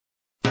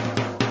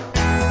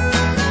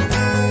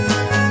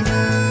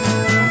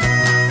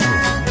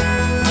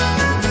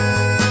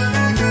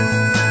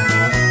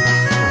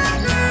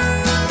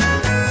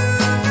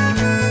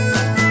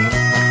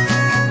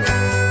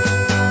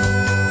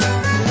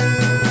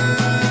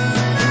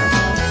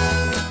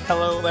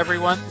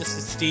everyone. This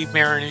is Steve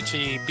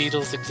Marinucci,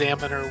 Beatles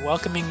Examiner,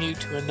 welcoming you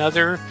to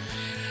another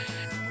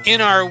in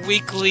our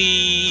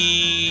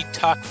weekly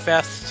Talk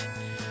Fest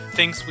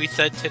Things We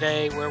Said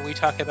Today, where we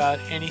talk about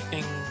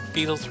anything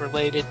Beatles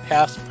related,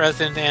 past,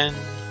 present, and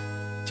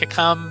to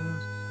come,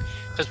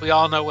 because we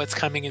all know what's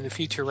coming in the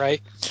future,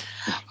 right?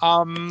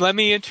 Let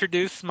me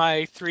introduce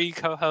my three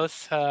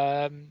co-hosts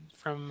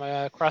from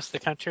across the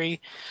country.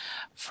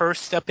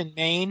 First up in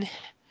Maine,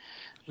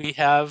 we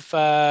have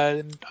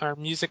our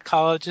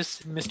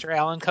musicologist, Mr.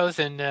 Alan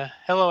Kozin.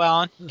 Hello,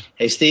 Alan.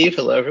 Hey, Steve.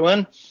 Hello,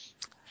 everyone.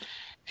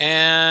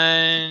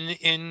 And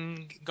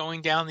in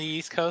going down the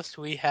East Coast,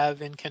 we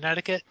have in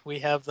Connecticut, we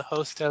have the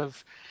host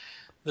of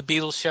the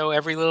Beatles show,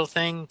 Every Little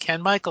Thing,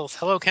 Ken Michaels.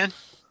 Hello, Ken.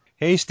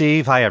 Hey,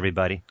 Steve. Hi,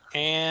 everybody.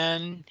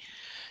 And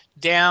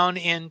down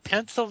in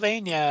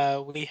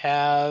Pennsylvania, we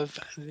have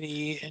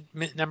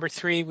number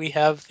three. We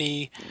have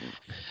the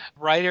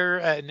writer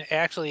and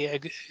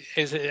actually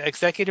is an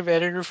executive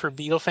editor for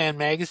Beatle Fan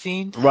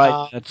magazine.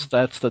 Right,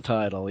 that's the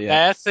title.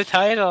 Yeah, that's the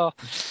title.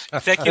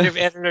 Executive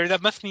editor.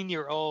 That must mean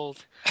you're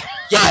old.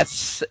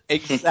 Yes,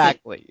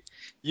 exactly.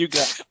 You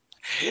got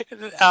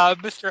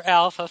Mr.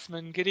 Al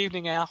Sussman. Good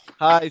evening, Al.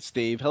 Hi,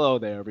 Steve. Hello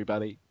there,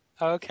 everybody.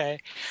 Okay,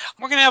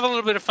 we're gonna have a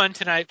little bit of fun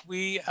tonight.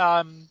 We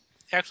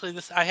actually,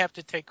 I have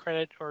to take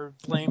credit or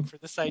blame for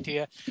this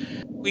idea.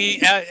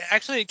 We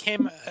actually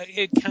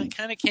it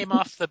kind of came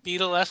off the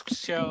Beatlesque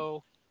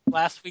show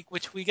last week,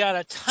 which we got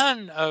a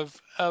ton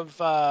of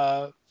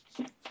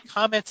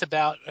comments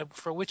about,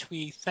 for which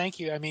we thank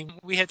you. I mean,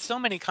 we had so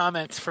many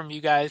comments from you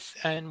guys,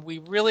 and we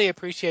really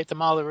appreciate them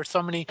all. There were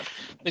so many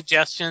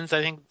suggestions.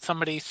 I think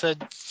somebody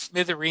said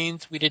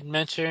Smithereens we didn't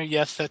mention.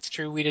 Yes, that's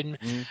true. We didn't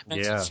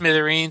mention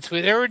Smithereens.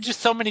 There were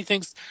just so many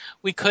things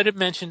we could have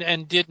mentioned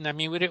and didn't. I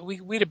mean,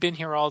 we'd have been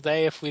here all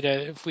day if we'd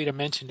have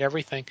mentioned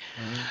everything.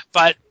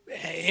 But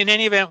in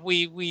any event,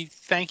 we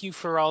thank you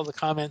for all the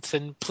comments,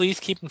 and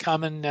please keep them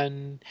coming,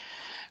 and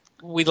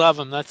we love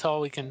them. That's all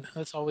we can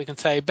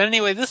say. But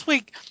anyway, this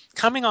week,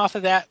 coming off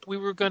of that, we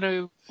were going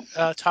to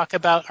talk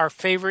about our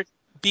favorite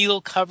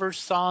Beatle cover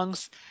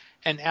songs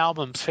and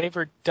albums,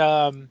 favorite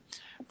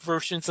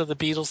versions of the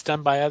Beatles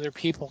done by other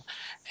people.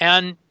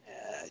 And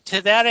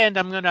to that end,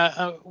 I'm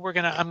gonna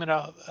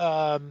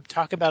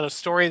talk about a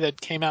story that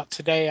came out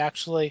today.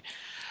 Actually,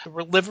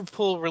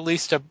 Liverpool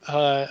released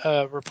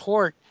a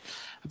report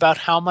about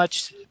how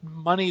much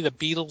money the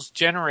Beatles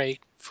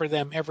generate for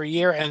them every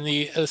year, and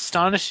the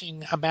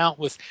astonishing amount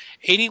was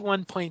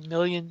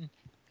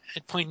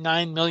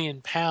 81.9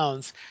 million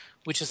pounds,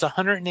 which is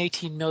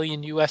 118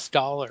 million US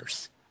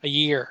dollars a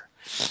year.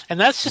 And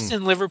that's just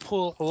in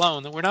Liverpool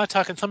alone. We're not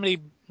talking, somebody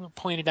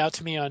pointed out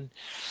to me on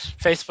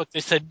Facebook,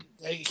 they said,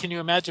 can you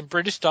imagine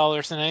British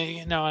dollars?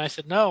 And I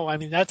said, no, I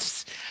mean,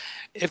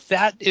 if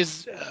that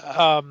is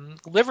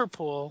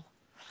Liverpool,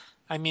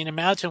 I mean,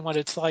 imagine what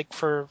it's like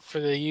for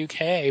the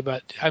UK,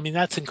 but I mean,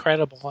 that's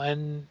incredible.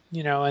 And,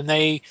 and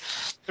the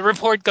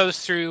report goes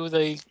through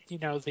the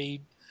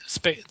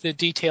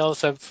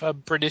details of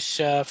British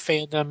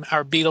fandom,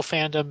 our Beatle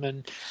fandom,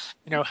 and,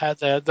 how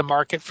the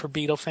market for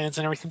Beatle fans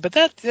and everything. But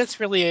that's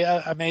really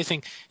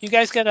amazing. You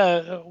guys got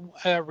a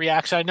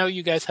reaction. I know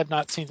you guys have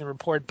not seen the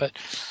report, but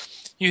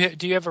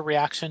do you have a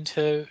reaction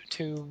to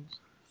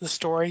the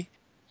story?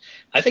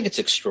 I think it's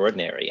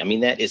extraordinary. I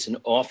mean, that is an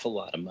awful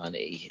lot of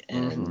money,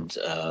 and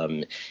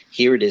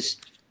here it is,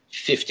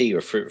 50,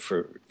 or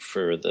for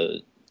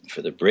the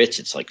Brits,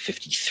 it's like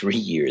 54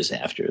 years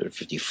after the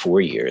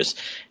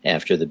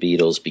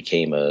Beatles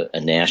became a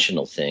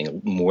national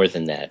thing. More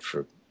than that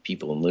for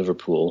people in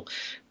Liverpool.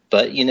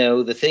 But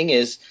the thing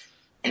is,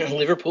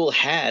 Liverpool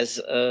has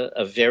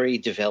a very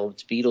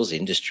developed Beatles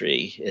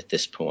industry at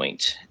this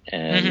point,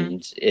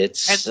 and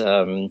it's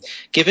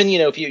given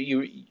if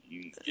you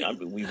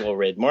we've all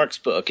read Mark's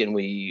book, and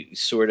we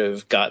sort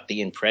of got the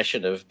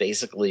impression of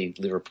basically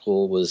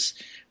Liverpool was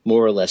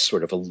more or less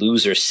sort of a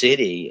loser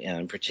city,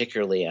 and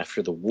particularly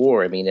after the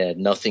war. I mean, it had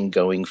nothing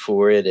going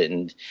for it,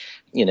 and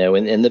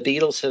and the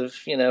Beatles have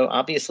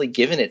obviously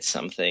given it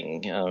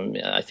something.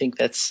 I think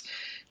there's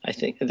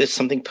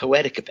something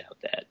poetic about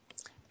that.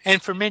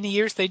 And for many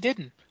years they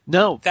didn't.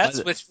 No,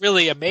 that's what's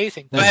really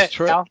amazing. That's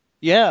true. Al.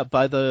 Yeah,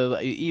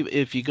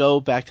 if you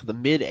go back to the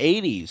mid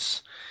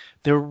 '80s,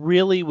 there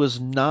really was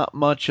not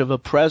much of a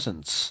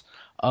presence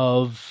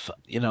of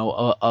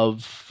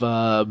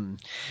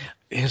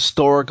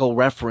historical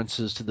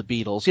references to the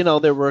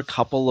Beatles. There were a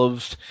couple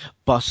of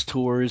bus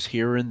tours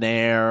here and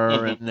there,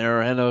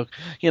 and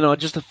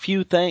just a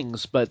few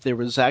things, but there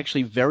was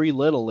actually very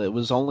little. It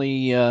was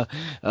only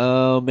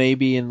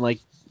maybe in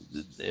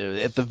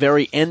at the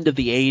very end of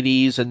the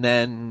 80s and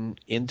then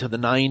into the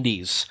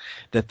 90s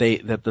that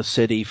the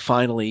city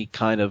finally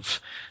kind of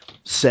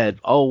said,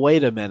 oh,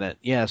 wait a minute,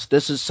 yes,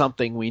 this is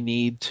something we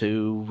need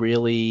to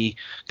really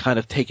kind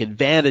of take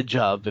advantage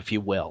of, if you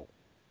will.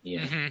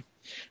 Yeah.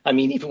 I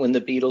mean, even when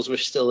the Beatles were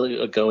still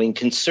a going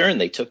concern,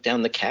 they took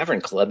down the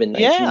Cavern Club in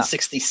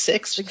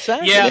 1966.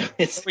 Exactly. Yeah,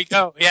 there we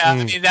go. Yeah,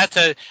 I mean, that's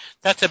a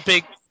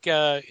big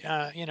thing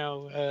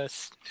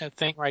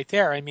right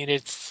there. I mean,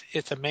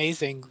 it's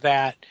amazing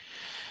that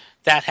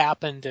that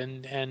happened,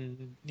 and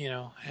they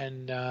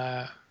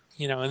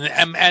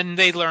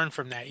learn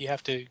from that. You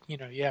have to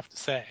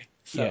say.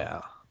 So.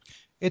 Yeah.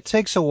 It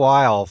takes a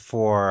while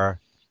for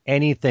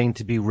anything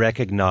to be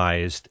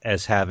recognized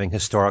as having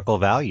historical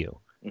value.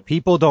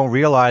 People don't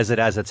realize it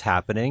as it's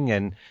happening.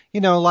 And,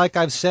 like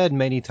I've said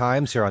many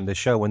times here on the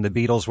show, when the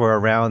Beatles were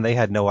around, they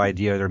had no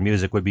idea their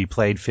music would be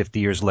played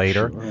 50 years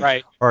later.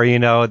 Right. Or,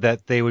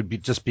 that they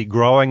would just be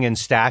growing in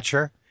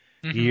stature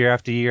year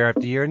after year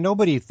after year.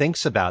 Nobody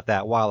thinks about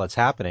that while it's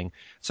happening.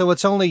 So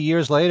it's only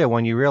years later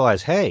when you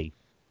realize, hey,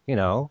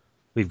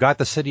 we've got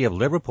the city of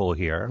Liverpool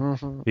here.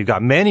 We've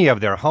got many of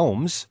their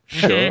homes.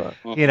 Sure.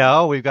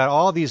 We've got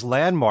all these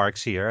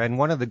landmarks here. And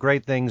one of the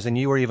great things, and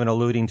you were even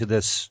alluding to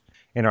this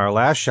in our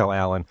last show,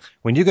 Alan,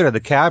 when you go to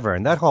the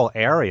cavern, that whole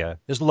area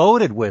is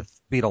loaded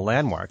with Beatle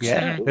landmarks.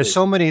 Yeah. There's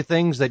so many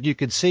things that you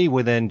could see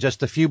within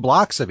just a few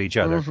blocks of each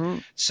other.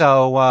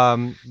 So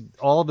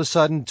all of a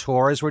sudden,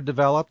 tours were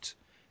developed.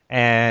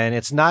 And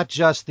it's not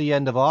just the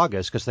end of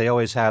August, because they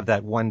always have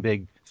that one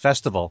big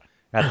festival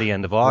at the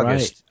end of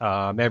August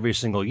every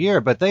single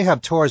year. But they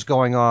have tours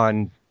going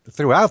on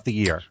throughout the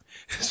year.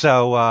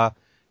 So,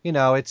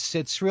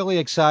 it's really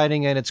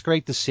exciting, and it's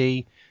great to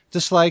see.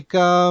 Just like,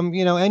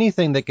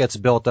 anything that gets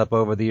built up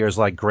over the years,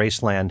 like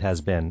Graceland has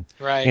been.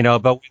 Right.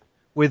 But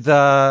with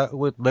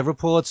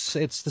Liverpool, it's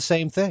the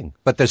same thing.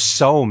 But there's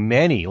so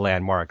many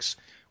landmarks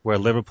where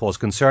Liverpool is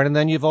concerned. And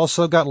then you've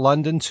also got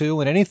London,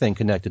 too, and anything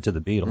connected to the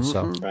Beatles.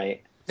 So.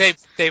 Right.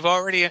 They've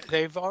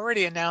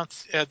already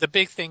announced the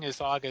big thing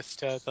is August,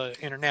 the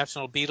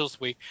International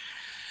Beatles Week.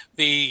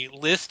 The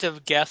list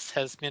of guests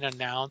has been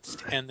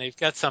announced, and they've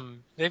got some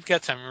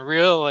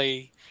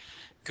really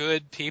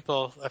good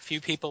people. A few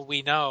people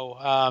we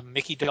know: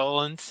 Mickey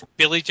Dolenz,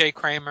 Billy J.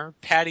 Kramer,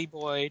 Pattie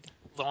Boyd,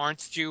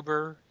 Lawrence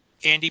Juber,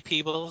 Andy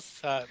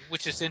Peebles,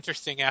 which is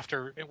interesting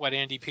after what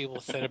Andy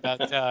Peebles said about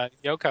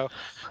Yoko.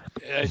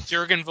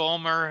 Jürgen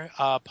Vollmer,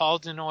 Paul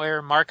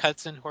Denoyer, Mark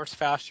Hudson, Horst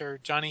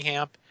Fascher, Johnny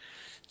Hamp,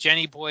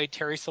 Jenny Boyd,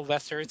 Terry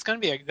Sylvester. That's going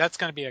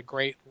to be a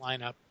great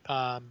lineup.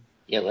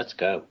 Yeah, let's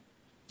go.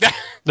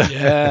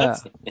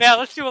 Let's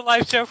do a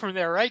live show from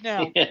there right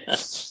now. Yeah.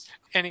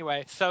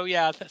 Anyway, so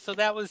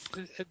that was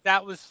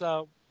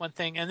one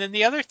thing, and then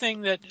the other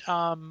thing that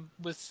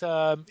was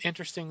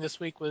interesting this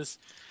week was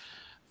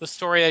the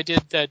story I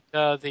did that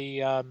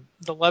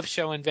the Love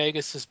Show in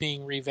Vegas is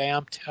being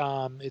revamped.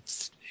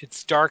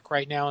 It's dark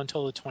right now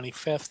until the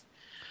 25th,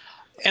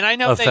 and I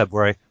know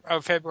February.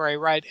 Oh, February,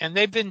 right? And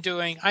they've been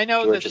doing. I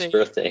know George's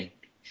birthday.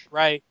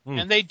 Right,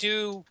 and they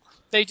do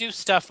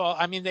stuff.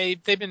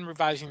 They've been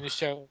revising the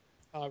show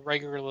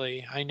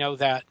regularly. I know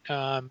that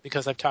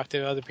because I've talked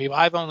to other people.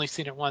 I've only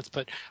seen it once,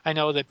 but I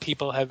know that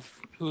people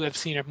who have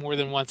seen it more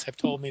than once have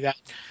told me that.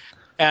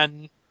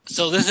 And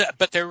so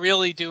but they're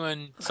really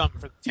doing something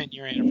for the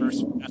 10-year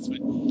anniversary. That's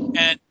what.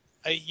 And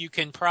you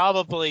can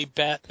probably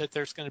bet that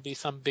there's going to be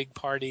some big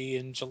party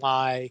in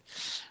July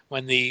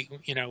when the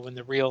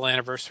real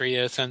anniversary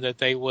is, and that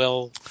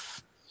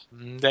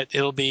that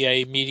it'll be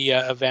a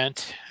media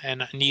event.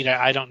 And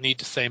I don't need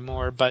to say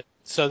more, but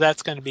so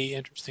that's going to be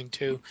interesting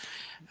too.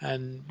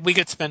 And we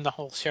could spend the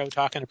whole show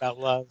talking about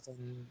love,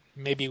 and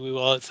maybe we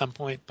will at some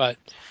point. But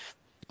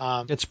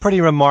it's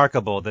pretty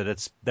remarkable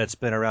that that's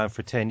been around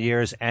for 10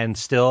 years and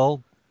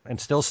still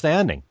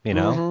standing.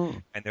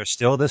 And there's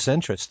still this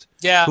interest.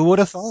 Yeah, who would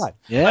have thought?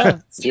 Yeah,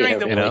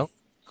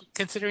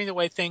 considering the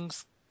way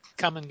things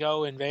come and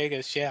go in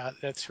Vegas,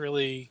 that's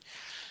really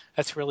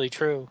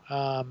true.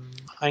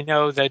 I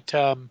know that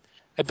I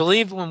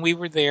believe when we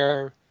were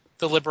there,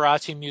 the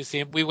Liberace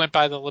Museum. We went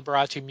by the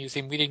Liberace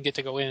Museum. We didn't get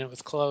to go in; it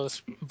was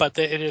closed. But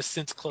it has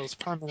since closed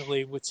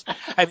permanently. Which,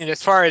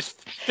 as far as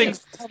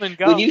things come and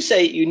go. When you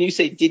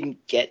say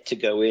didn't get to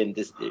go in,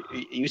 are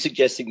you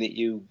suggesting that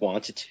you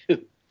wanted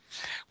to?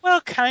 Well,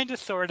 kind of,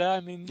 sort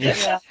of.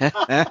 Yeah.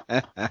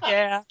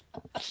 Yeah.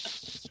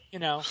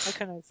 What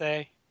can I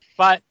say?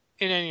 But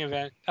in any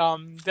event,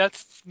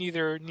 that's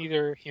neither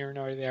here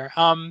nor there.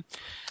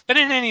 But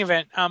in any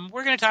event,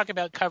 we're going to talk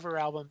about cover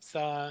albums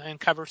and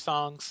cover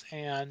songs,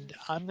 and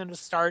I'm going to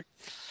start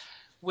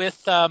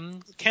with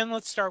Ken.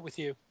 Let's start with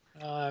you,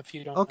 if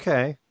you don't.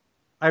 Okay.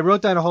 I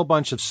wrote down a whole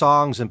bunch of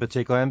songs in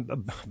particular,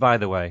 and by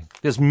the way,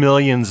 there's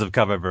millions of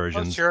cover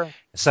versions. Oh, sure.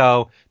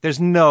 So there's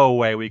no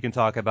way we can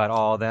talk about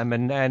all of them,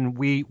 and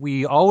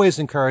we always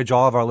encourage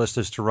all of our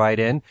listeners to write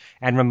in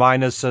and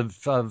remind us of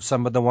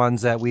some of the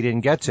ones that we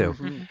didn't get to.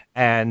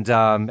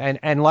 Mm-hmm.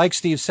 And like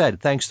Steve said,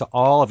 thanks to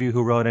all of you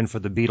who wrote in for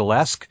the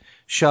Beatlesque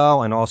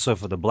show and also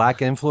for the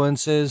Black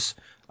Influences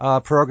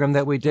program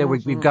that we did.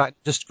 Mm-hmm. We've got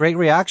just great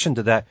reaction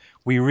to that.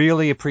 We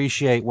really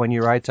appreciate when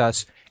you write to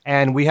us.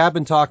 And we have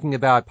been talking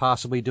about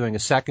possibly doing a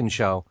second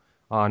show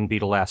on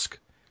Beatlesque,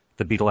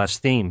 the Beatlesque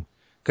theme,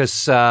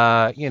 because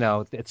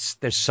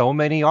there's so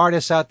many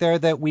artists out there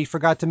that we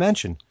forgot to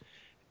mention,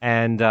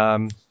 and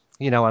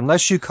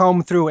unless you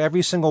comb through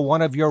every single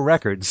one of your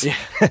records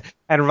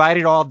and write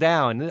it all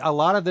down, a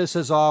lot of this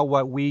is all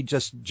what we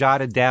just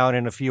jotted down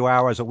in a few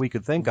hours that we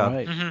could think of,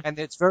 right. Mm-hmm. And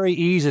it's very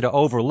easy to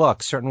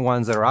overlook certain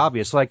ones that are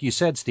obvious, like you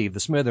said, Steve, the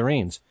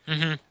Smithereens.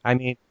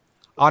 Mm-hmm.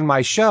 on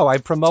my show, I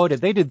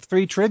promoted, they did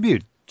 3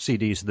 tribute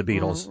CDs to the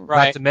Beatles.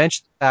 Right. Not to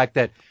mention the fact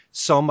that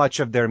so much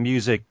of their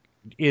music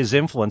is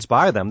influenced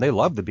by them. They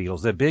love the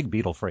Beatles. They're big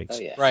Beatle freaks.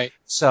 Oh, yeah. Right.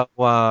 So,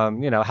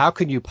 how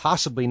can you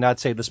possibly not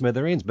say the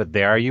Smithereens? But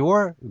there you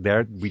were.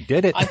 There, we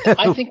did it.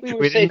 I think we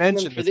were didn't saving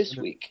mention them for this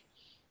week.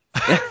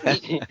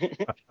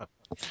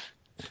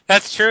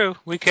 That's true.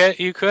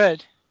 You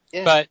could.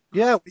 Yeah. But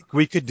Yeah,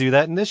 we could do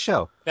that in this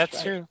show. that's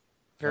Right. true.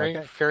 Very,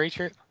 Okay. very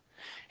true.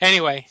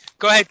 Anyway,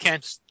 go ahead,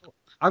 Ken.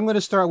 I'm going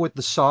to start with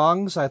the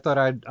songs. I thought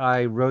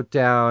I wrote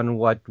down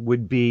what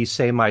would be,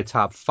 say, my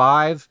top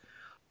 5,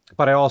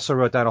 but I also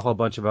wrote down a whole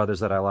bunch of others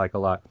that I like a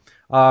lot.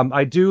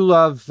 I do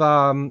love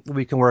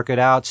We Can Work It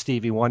Out,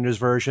 Stevie Wonder's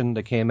version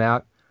that came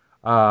out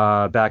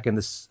back in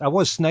this. I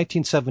was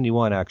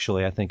 1971,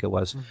 actually, I think it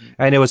was.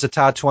 And it was a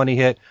top 20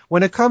 hit.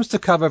 When it comes to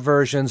cover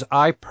versions,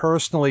 I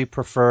personally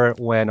prefer it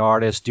when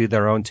artists do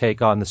their own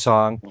take on the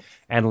song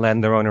and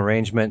lend their own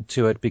arrangement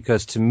to it,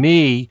 because to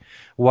me,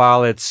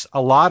 while it's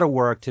a lot of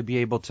work to be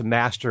able to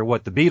master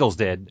what the Beatles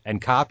did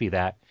and copy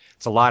that,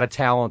 it's a lot of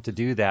talent to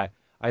do that.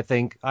 I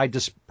think I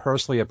just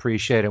personally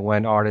appreciate it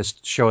when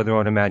artists show their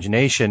own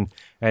imagination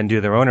and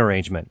do their own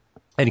arrangement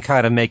and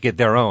kind of make it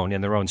their own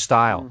in their own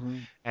style.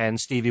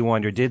 And Stevie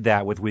Wonder did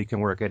that with We Can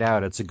Work It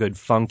Out. It's a good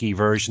funky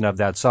version of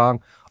that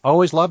song.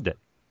 Always loved it.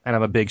 And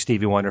I'm a big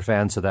Stevie Wonder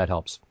fan, so that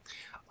helps.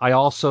 I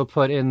also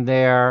put in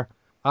there,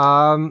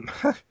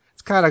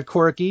 it's kind of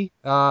quirky,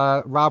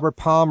 Robert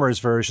Palmer's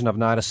version of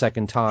Not a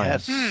Second Time.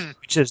 Yes.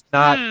 Which is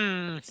not,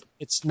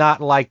 it's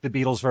not like the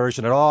Beatles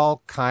version at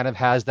all. Kind of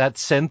has that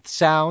synth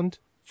sound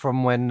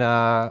from when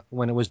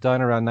it was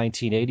done around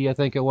 1980, I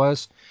think it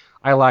was.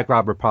 I like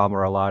Robert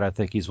Palmer a lot. I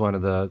think he's one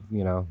of the,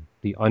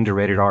 the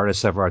underrated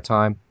artists of our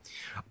time.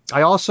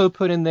 I also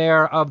put in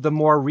there of the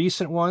more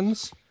recent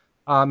ones,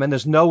 and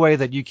there's no way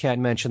that you can't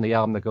mention the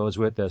album that goes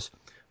with this,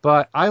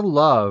 but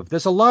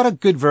there's a lot of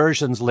good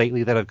versions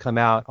lately that have come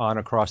out on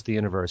Across the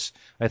Universe.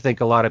 I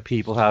think a lot of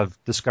people have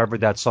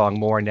discovered that song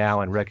more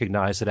now and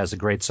recognize it as a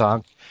great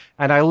song.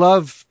 And I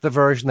love the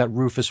version that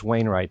Rufus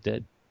Wainwright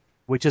did,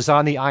 which is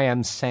on the I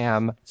Am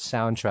Sam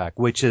soundtrack,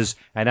 which is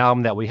an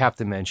album that we have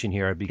to mention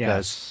here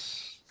because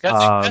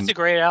That's a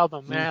great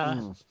album.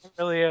 Yeah, it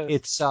really is.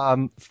 it's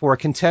for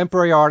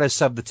contemporary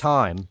artists of the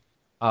time.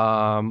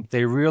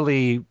 They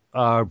really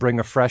bring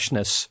a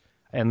freshness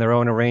and their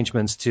own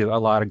arrangements to a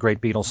lot of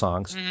great Beatles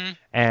songs.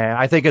 And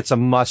I think it's a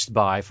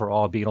must-buy for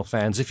all Beatle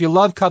fans. If you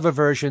love cover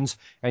versions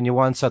and you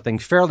want something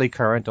fairly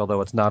current,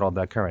 although it's not all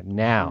that current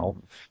now,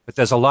 but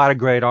there's a lot of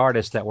great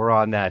artists that were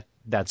on that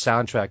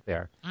soundtrack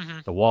there.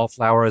 The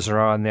Wallflowers are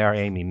on there,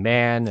 Amy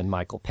Mann and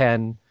Michael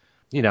Penn.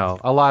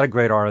 A lot of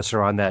great artists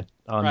are on that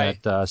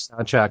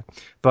soundtrack.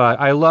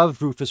 But I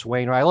love Rufus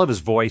Wainwright. I love his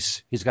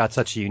voice. He's got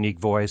such a unique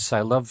voice.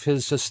 I love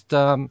his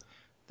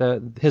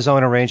his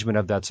own arrangement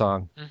of that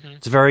song.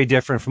 It's very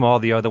different from all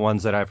the other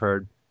ones that I've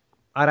heard.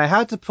 And I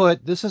had to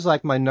put, this is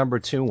like my number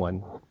 2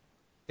 one.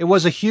 It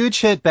was a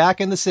huge hit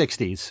back in the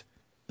 60s,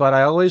 but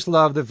I always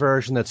loved the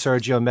version that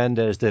Sergio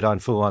Mendes did on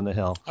Fool on the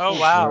Hill. Oh,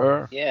 wow.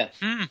 Sure. Yeah.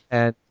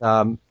 And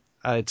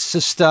it's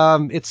just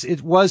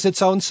it was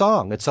its own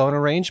song, its own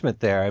arrangement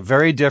there,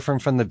 very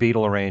different from the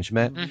Beatle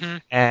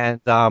arrangement.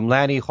 And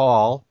Lanny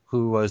Hall,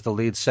 who was the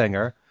lead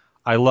singer,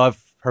 I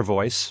love her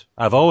voice.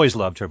 I've always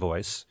loved her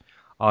voice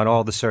on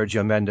all the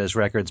Sergio Mendes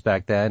records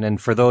back then.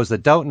 And for those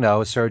that don't know,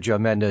 Sergio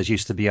Mendes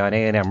used to be on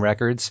A&M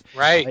Records,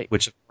 Right.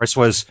 which of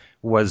course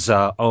was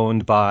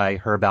owned by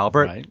Herb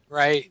Alpert.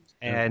 Right.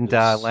 And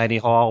Lanny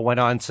Hall went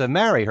on to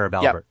marry Herb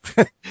Alpert.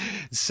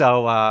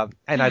 So,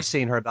 and I've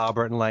seen Herb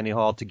Alpert and Lanny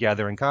Hall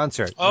together in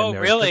concert. Oh, and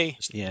they're really?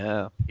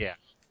 Yeah. Yeah,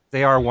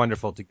 they are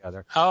wonderful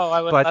together. Oh,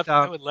 I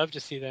But, would love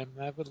to see them.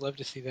 I would love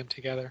to see them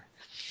together.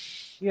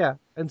 Yeah,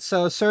 and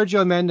so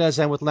Sergio Mendes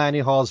and with Lanny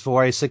Hall's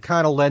voice, it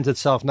kind of lends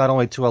itself not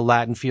only to a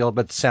Latin feel,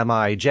 but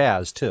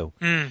semi-jazz, too.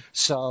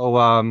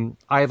 So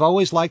I've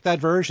always liked that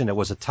version. It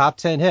was a top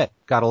 10 hit,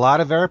 got a lot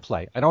of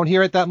airplay. I don't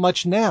hear it that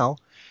much now,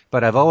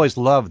 but I've always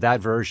loved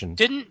that version.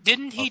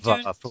 Didn't he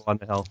of Fool on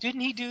the Hill. Didn't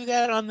he do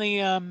that on the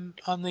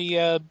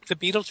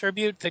Beatle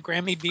tribute, the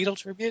Grammy Beatle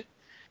tribute?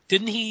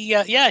 Didn't he?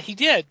 Yeah, he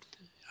did.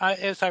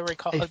 As I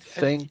recall, I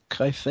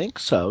think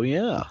so.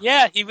 Yeah.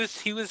 Yeah, he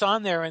was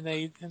on there, and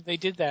they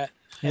did that.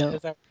 Yeah.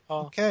 As I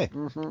recall. Okay,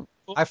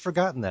 I've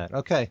forgotten that.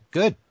 Okay,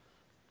 good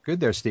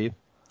there, Steve.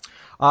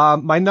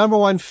 My number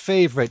 1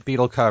 favorite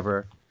Beatle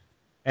cover,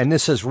 and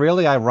this is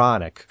really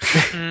ironic,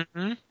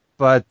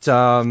 but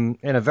in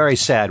a very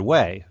sad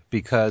way,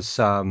 because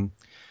there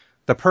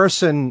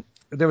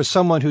was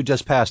someone who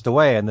just passed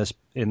away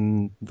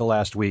in the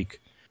last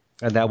week,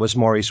 and that was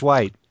Maurice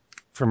White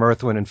from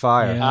Earth, Wind and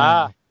Fire.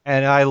 Ah.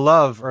 And I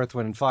love Earth,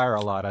 Wind and Fire a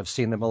lot. I've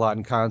seen them a lot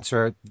in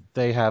concert.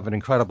 They have an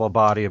incredible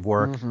body of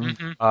work.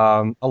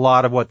 A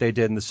lot of what they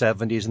did in the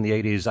 70s and the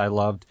 80s I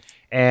loved.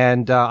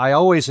 And I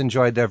always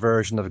enjoyed their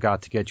version of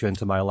Got to Get You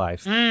Into My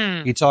Life.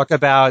 You talk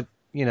about,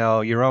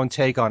 your own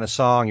take on a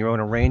song, your own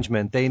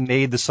arrangement. They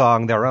made the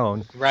song their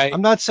own. Right.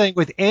 I'm not saying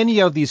with any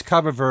of these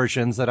cover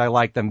versions that I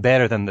like them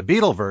better than the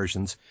Beatle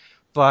versions,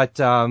 But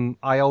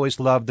I always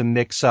loved the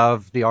mix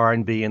of the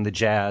R&B and the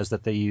jazz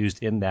that they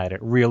used in that. It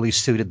really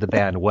suited the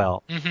band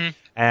well. Mm-hmm.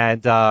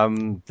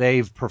 And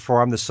they've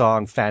performed the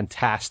song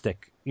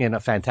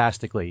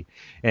fantastically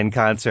in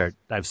concert.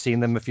 I've seen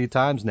them a few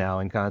times now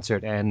in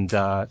concert, and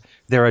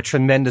they're a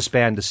tremendous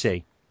band to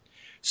see.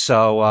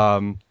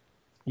 So,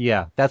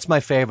 yeah, that's my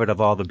favorite of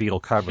all the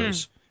Beatle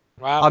covers.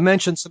 Wow. I'll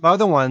mention some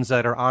other ones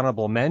that are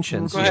honorable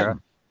mentions here.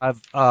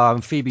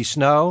 Phoebe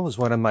Snow was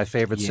one of my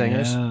favorite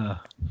singers,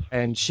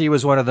 and she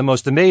was one of the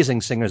most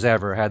amazing singers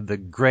ever, had the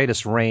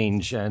greatest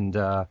range, and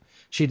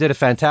she did a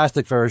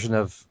fantastic version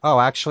of,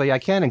 actually, I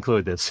can't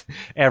include this,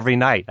 Every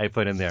Night I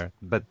put in there,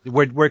 but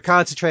we're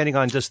concentrating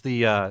on just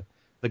the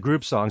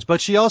group songs,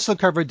 but she also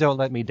covered Don't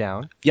Let Me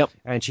Down. Yep.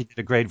 And she did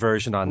a great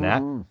version on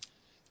that.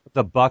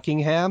 The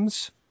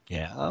Buckinghams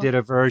Yeah. did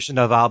a version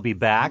of I'll Be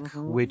Back,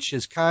 which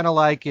is kind of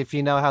like if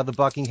you know how the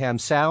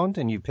Buckinghams sound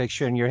and you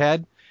picture in your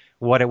head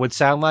what it would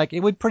sound like, it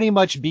would pretty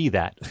much be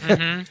that.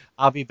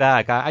 I'll Be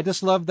Back. I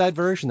just love that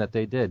version that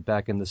they did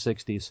back in the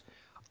 60s.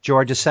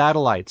 Georgia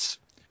Satellites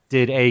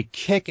did a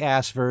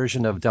kick-ass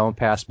version of Don't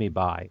Pass Me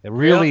By, a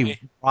really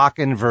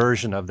rockin'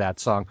 version of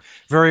that song.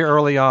 Very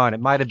early on. It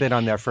might have been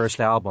on their first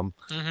album,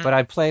 but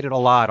I played it a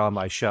lot on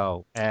my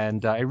show,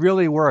 and it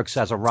really works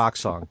as a rock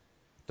song,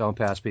 Don't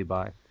Pass Me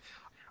By.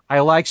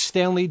 I like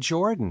Stanley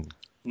Jordan,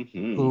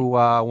 who,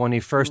 when he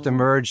first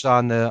emerged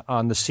on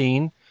the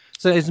scene,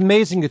 so he's an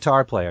amazing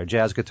guitar player,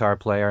 jazz guitar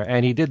player,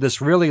 and he did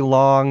this really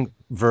long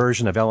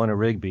version of Eleanor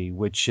Rigby,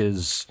 which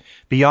is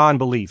beyond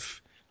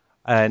belief.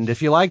 And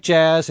if you like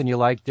jazz and you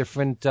like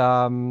different,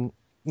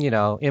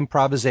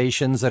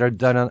 improvisations that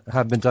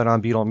have been done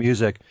on Beatle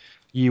music,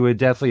 you would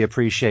definitely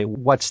appreciate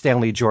what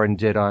Stanley Jordan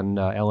did on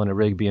Eleanor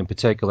Rigby in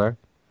particular.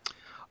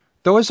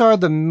 Those are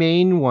the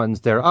main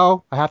ones there.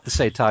 Oh, I have to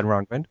say Todd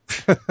Rundgren.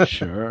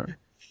 Sure.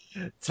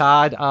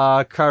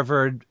 Todd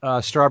covered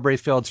Strawberry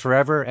Fields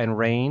Forever and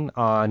Rain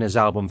on his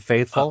album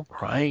Faithful.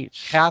 Right.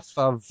 Half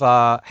of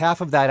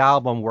that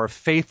album were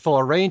faithful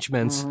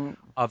arrangements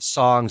of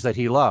songs that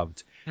he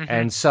loved.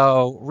 And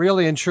so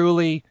really and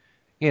truly,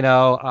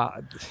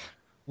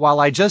 while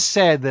I just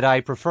said that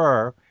I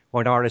prefer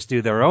when artists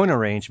do their own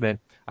arrangement,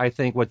 I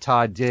think what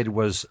Todd did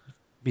was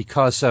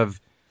because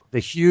of the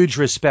huge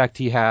respect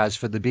he has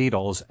for the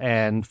Beatles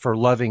and for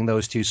loving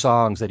those two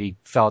songs that he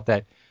felt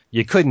that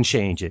you couldn't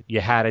change it. You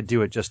had to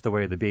do it just the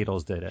way the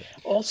Beatles did it.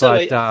 Also,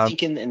 I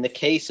think in the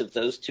case of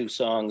those two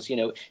songs,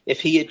 if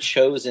he had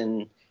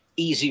chosen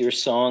easier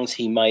songs,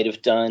 he might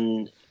have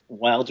done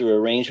wilder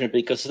arrangement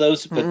because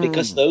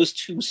those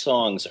two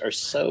songs are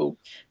so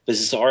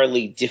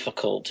bizarrely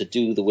difficult to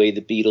do the way the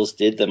Beatles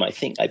did them. I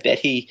bet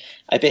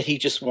he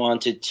just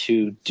wanted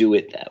to do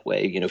it that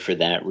way, for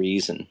that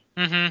reason.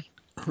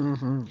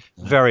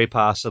 Very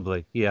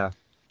possibly, yeah.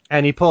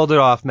 And he pulled it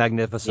off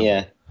magnificently.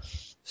 Yeah.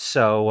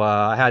 So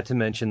I had to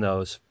mention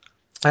those.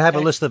 I have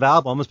a list of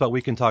albums, but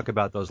we can talk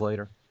about those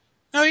later.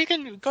 No, you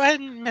can go ahead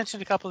and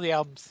mention a couple of the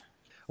albums.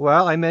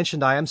 Well, I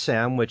mentioned I Am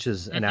Sam, which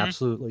is an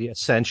absolutely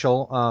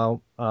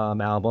essential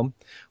album.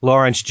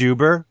 Lawrence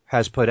Juber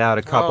has put out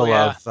a couple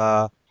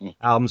of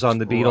albums on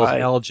the Beatles.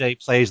 Right.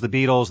 LJ Plays the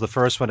Beatles, the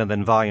first one, and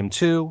then Volume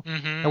 2.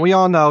 And we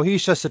all know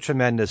he's just a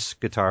tremendous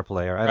guitar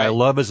player. And I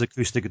love his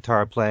acoustic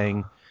guitar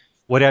playing.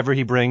 Whatever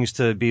he brings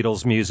to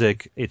Beatles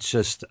music, it's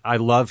just, I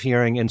love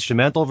hearing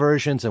instrumental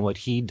versions and what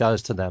he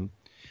does to them.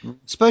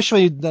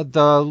 Especially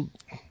the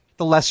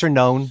lesser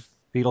known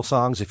Beatles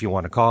songs, if you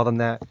want to call them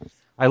that.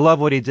 I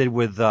love what he did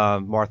with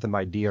Martha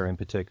My Dear in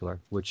particular,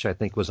 which I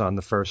think was on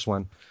the first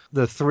one.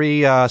 The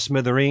 3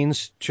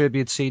 Smithereens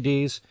tribute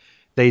CDs,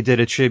 they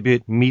did a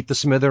tribute Meet the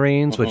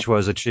Smithereens, which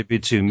was a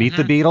tribute to Meet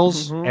the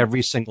Beatles,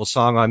 every single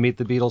song on Meet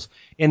the Beatles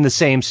in the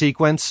same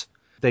sequence.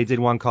 They did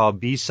one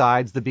called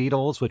B-Sides The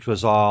Beatles, which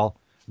was all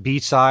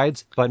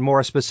B-sides, but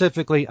more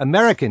specifically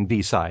American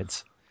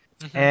B-sides.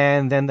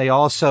 And then they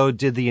also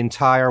did the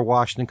entire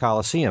Washington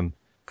Coliseum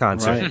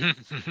concert. Right.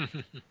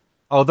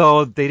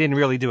 Although they didn't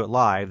really do it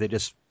live, they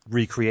just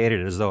recreated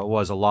it as though it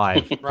was a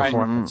live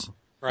performance.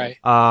 Right.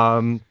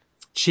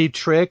 Cheap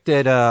Trick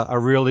did a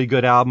really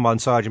good album on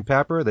Sgt.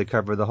 Pepper. They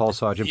covered the whole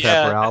Sgt.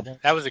 Pepper album.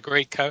 That was a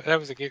great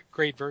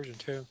great version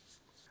too.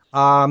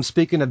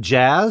 Speaking of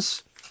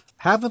jazz,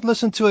 haven't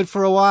listened to it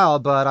for a while,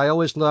 but I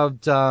always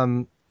loved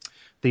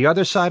The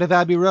Other Side of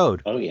Abbey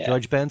Road. Oh yeah,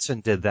 George Benson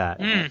did that,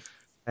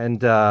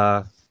 and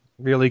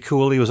really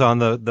cool. He was on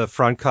the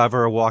front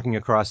cover, walking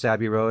across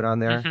Abbey Road on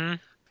there.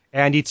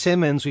 Andy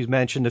Timmons, we've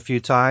mentioned a few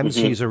times.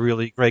 He's a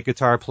really great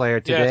guitar player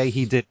today. Yes.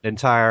 He did an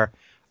entire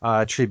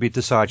tribute to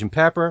Sgt.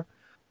 Pepper.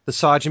 The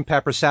Sgt.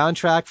 Pepper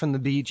soundtrack from the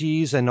Bee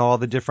Gees and all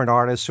the different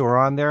artists who are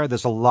on there.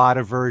 There's a lot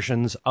of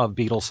versions of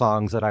Beatles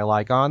songs that I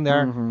like on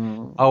there.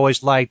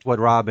 Always liked what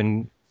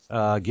Robin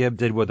Gibb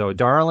did with Oh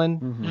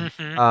Darlin'.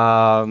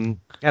 And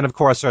of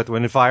course, Earth,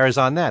 Wind & Fire is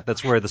on that.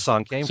 That's where the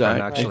song came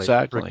from, actually.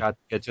 Exactly. Forgot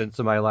to get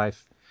into my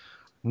life.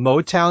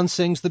 Motown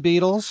sings the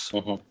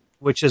Beatles.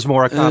 Which is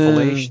more a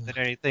compilation than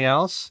anything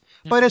else.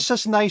 But it's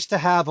just nice to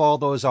have all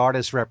those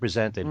artists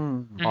represented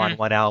on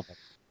one album.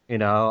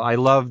 I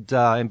loved,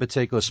 in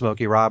particular,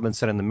 Smokey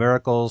Robinson and the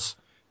Miracles,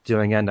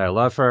 doing And I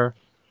Love Her.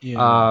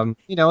 Yeah.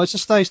 It's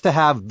just nice to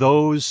have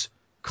those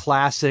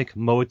classic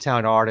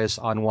Motown artists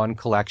on one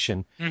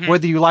collection,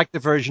 whether you like the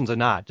versions or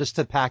not, just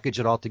to package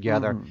it all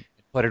together and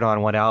put it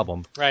on one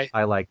album. Right.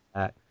 I like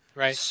that.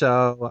 Right.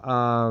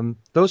 So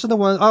those are the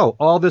ones. Oh,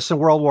 All This in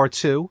World War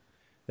II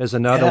is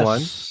another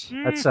one.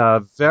 That's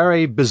a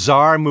very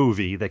bizarre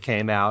movie that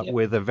came out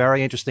with a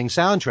very interesting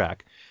soundtrack.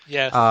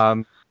 Yes.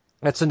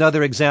 That's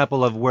another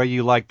example of where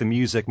you like the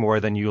music more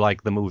than you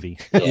like the movie.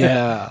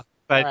 Yeah.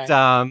 But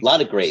a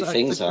lot of great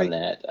things on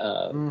that.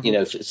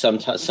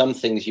 Some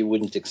things you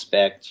wouldn't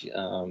expect.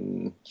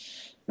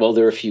 Well,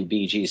 there are a few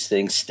Bee Gees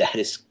things.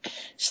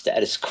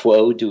 Status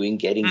Quo doing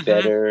Getting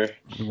Better.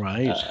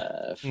 Right.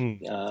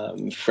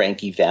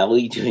 Frankie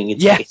Valli doing A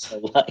Day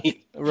in the Life.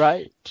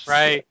 Right.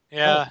 Right.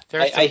 Yeah.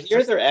 I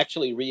hear they're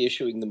actually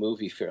reissuing the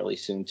movie fairly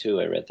soon too.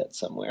 I read that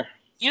somewhere.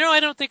 I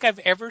don't think I've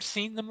ever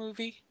seen the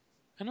movie.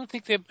 I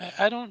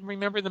don't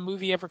remember the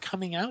movie ever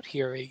coming out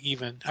here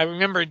even. I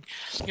remember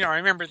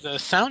the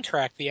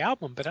soundtrack, the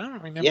album, but I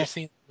don't remember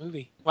seeing the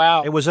movie.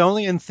 Wow. It was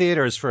only in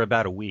theaters for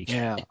about a week.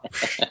 Yeah.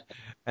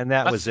 And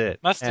that was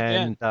it. Must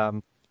have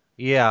been.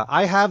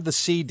 I have the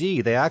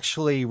CD. They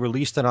actually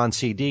released it on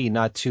CD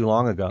not too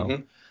long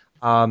ago.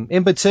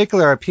 In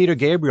particular, Peter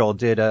Gabriel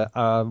did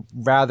a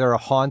rather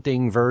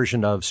haunting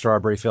version of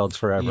Strawberry Fields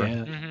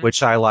Forever,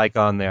 which I like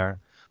on there.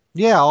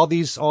 Yeah, all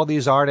these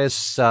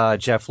artists.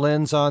 Jeff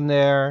Lynne's on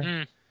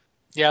there.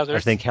 Yeah, I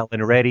think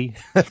Helen Reddy.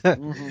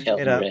 Helen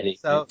Reddy.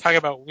 So, talk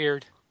about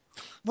weird.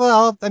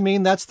 Well, I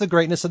mean, that's the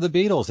greatness of the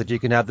Beatles, that you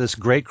can have this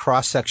great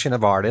cross section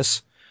of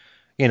artists,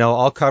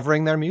 all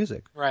covering their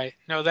music. Right.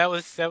 No, that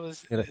is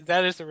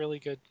a really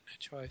good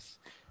choice.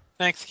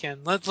 Thanks, Ken.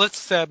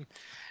 Let's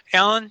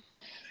Alan.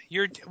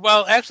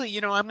 Actually,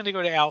 I'm going to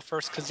go to Al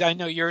first because I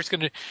know yours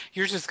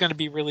is going to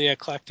be really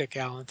eclectic,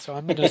 Alan. So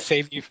I'm going to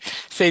save you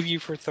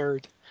for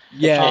third.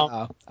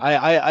 Yeah,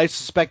 I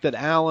suspect that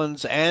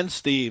Alan's and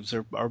Steve's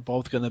are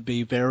both going to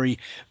be very,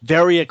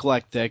 very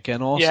eclectic,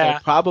 and also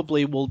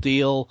probably will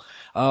deal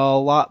a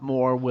lot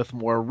more with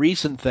more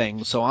recent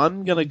things. So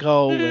I'm going to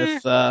go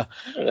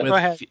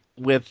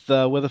with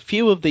a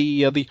few of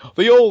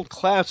the old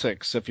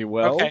classics, if you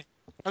will.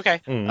 Okay.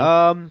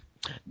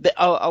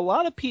 A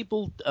lot of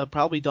people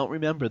probably don't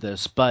remember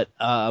this, but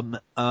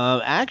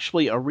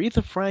actually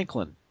Aretha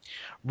Franklin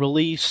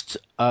released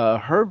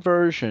her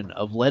version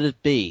of Let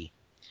It Be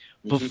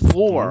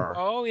before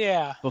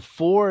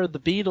the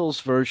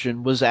Beatles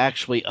version was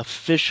actually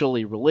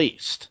officially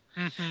released.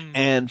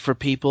 And for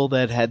people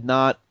that had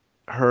not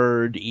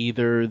heard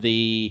either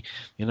the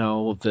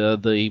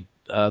acetate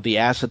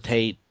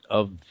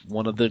of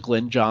one of the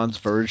Glyn Johns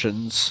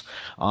versions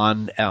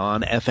on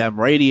FM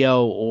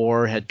radio,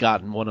 or had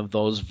gotten one of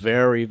those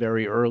very,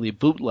 very early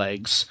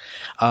bootlegs,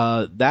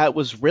 that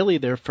was really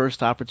their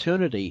first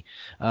opportunity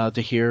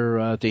to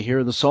hear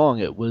the song.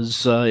 It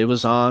was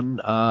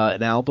on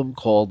an album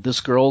called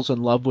This Girl's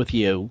in Love with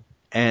You,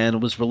 and it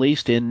was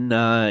released in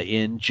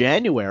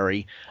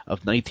January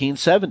of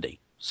 1970.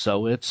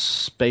 So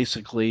it's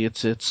basically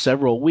it's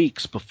several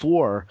weeks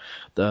before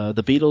the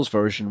Beatles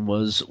version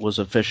was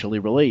officially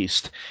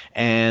released,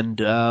 and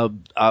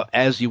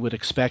as you would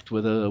expect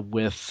with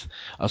a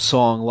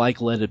song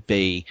like Let It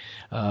Be,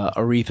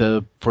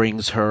 Aretha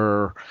brings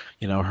her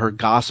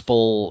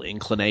gospel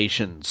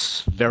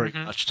inclinations very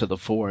much to the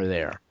fore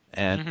there,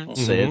 and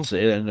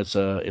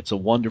it's a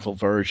wonderful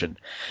version.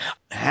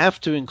 Have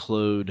to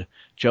include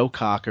Joe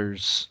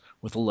Cocker's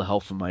With a Little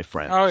Help from My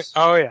Friends.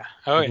 Oh yeah.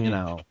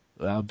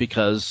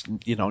 Because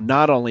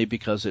not only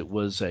because it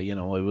was a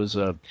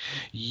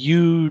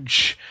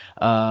huge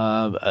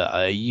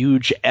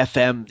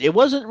FM. It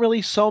wasn't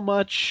really so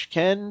much.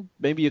 Ken,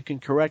 maybe you can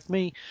correct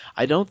me.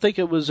 I don't think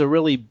it was a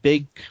really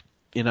big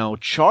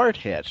chart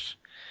hit.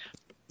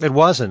 It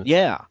wasn't.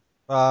 Yeah.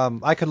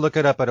 I could look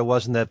it up, but it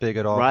wasn't that big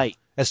at all. Right.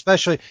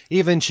 Especially,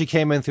 even She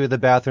Came In Through the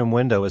Bathroom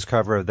Window, his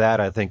cover of that,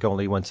 I think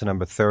only went to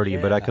number 30.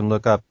 But I can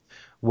look up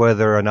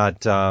whether or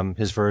not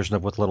his version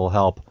of With Little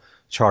Help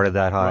charted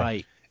that high.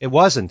 Right. It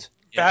wasn't.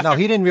 Yeah. No,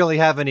 he didn't really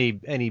have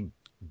any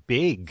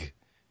big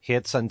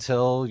hits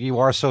until You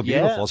Are So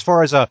Beautiful. As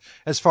far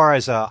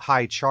as a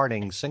high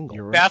charting single.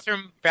 You're right.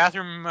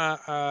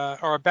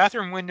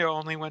 Bathroom Window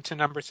only went to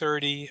number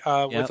 30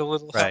 with a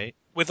little help.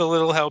 With a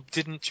Little Help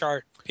didn't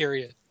chart.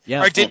 Period.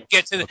 Yeah. Or didn't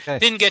get to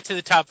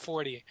the top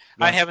 40. Yeah.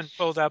 I haven't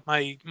pulled out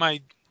my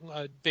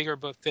bigger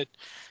book that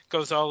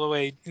goes all the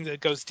way,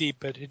 that goes deep,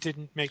 but it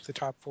didn't make the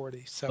top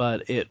 40. So,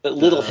 but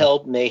Little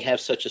Help may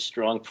have such a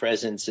strong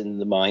presence in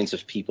the minds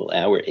of people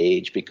our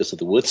age because of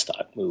the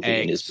Woodstock movie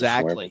and his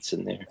performance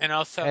in there, and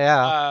also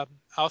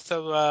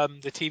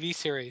the TV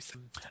series,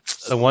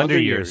 The Wonder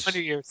Years.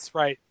 Wonder Years,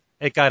 right?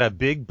 It got a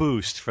big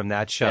boost from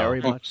that show.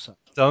 Very much so.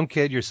 Don't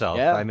kid yourself.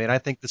 Yeah. I mean, I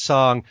think the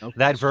song,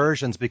 that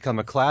version's become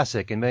a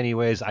classic in many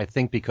ways, I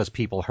think because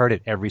people heard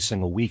it every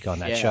single week on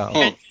that show.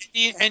 And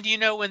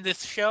when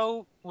this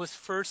show was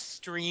first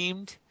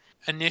streamed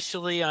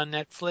initially on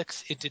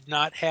Netflix, it did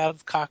not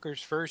have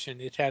Cocker's version.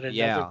 It had another.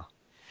 Yeah.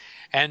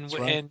 And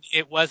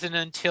it wasn't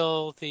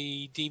until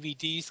the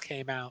DVDs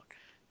came out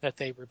that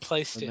they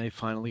replaced And it. they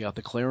finally got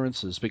the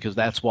clearances, because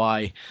that's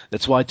why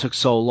it took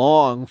so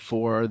long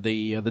for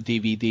the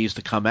DVDs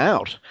to come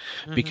out,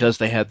 because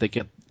they had to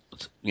get,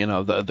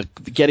 the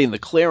getting the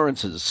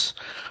clearances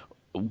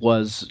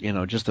was,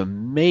 just a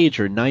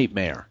major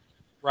nightmare.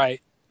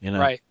 Right.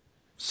 Right.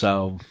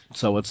 So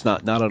it's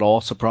not at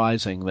all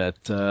surprising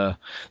that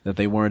that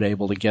they weren't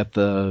able to get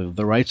the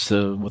rights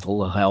to, with a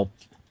little help,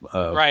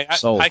 right.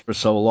 for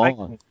so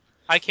long.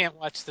 I can't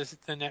watch the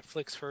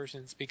Netflix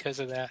versions because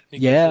of that.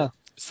 Because Yeah.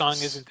 the song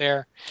isn't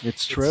there.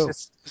 It's true.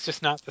 It's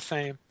just not the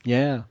same.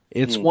 Yeah,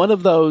 it's one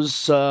of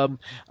those,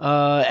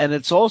 and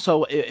it's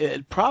also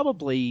it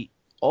probably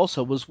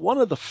also was one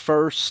of the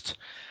first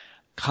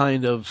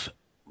kind of,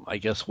 I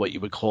guess, what you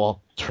would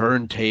call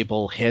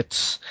turntable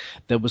hits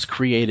that was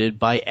created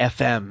by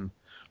FM,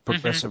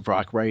 progressive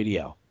rock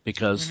radio,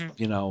 because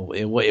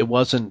it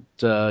wasn't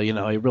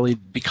it really,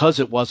 because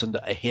it wasn't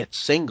a hit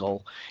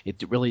single,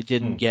 it really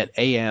didn't get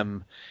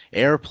AM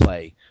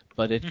airplay,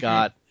 but it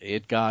got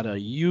a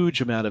huge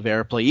amount of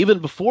airplay even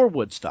before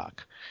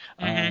Woodstock.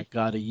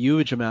 Got a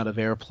huge amount of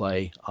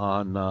airplay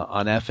on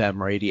FM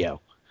radio.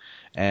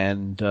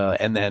 And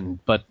then,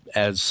 but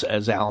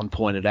as Alan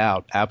pointed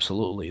out,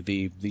 absolutely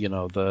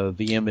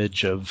the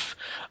image of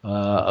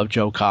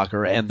Joe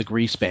Cocker and the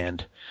Grease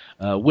Band,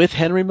 with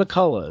Henry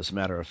McCullough, as a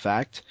matter of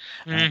fact,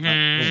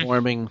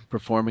 performing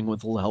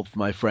with a little help from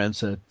my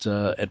friends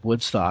at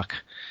Woodstock,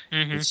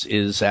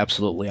 is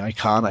absolutely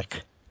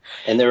iconic.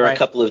 And there are a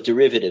couple of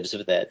derivatives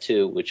of that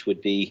too, which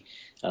would be,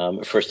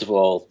 first of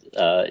all,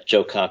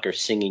 Joe Cocker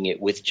singing it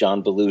with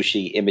John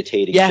Belushi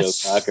imitating Joe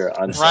Cocker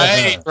on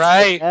stage.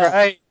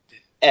 Right.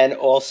 And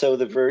also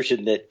the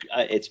version that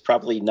it's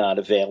probably not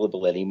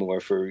available anymore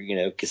for,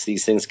 because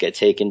these things get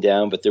taken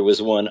down. But there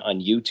was one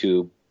on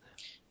YouTube.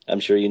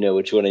 I'm sure you know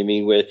which one I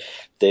mean, where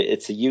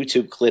it's a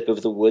YouTube clip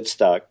of the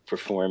Woodstock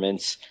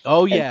performance.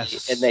 Oh,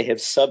 yes. And they have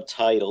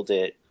subtitled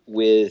it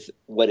with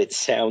what it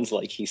sounds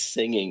like he's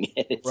singing.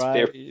 And it's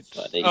very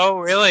funny. Oh,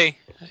 really?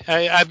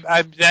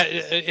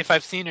 If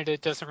I've seen it,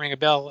 it doesn't ring a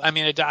bell. I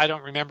mean, I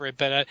don't remember it,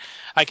 but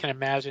I can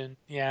imagine.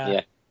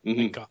 Yeah.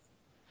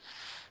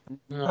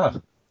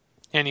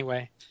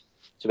 Anyway.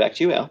 So back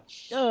to you, Al.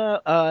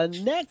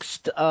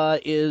 Next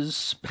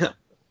is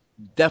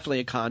definitely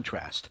a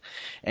contrast.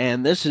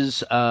 And this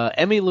is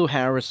Emmylou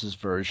Harris's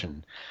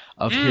version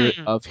of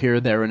Here,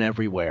 There, and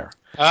Everywhere.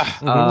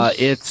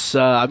 It's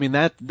I mean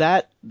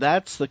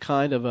that's the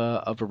kind of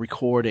a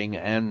recording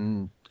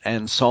and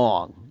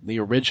song, the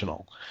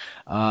original,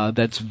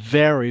 that's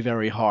very,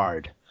 very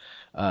hard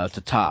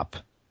to top.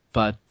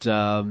 But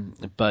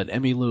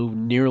Emmylou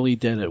nearly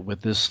did it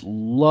with this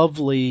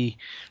lovely,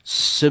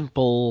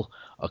 simple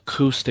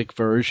acoustic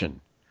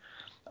version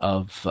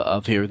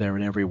of Here, There,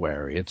 and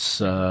Everywhere. It's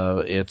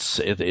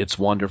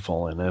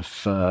wonderful, and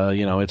if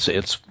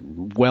it's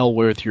well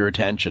worth your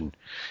attention.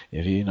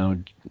 If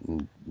you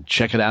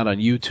check it out on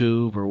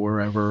YouTube or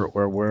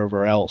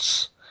wherever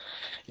else.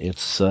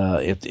 It's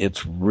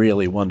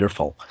really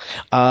wonderful.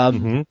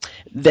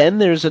 Then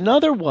there's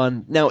another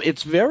one. Now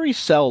it's very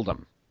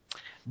seldom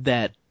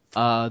that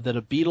a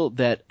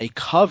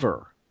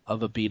cover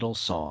of a Beatles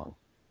song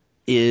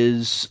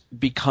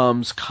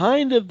becomes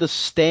kind of the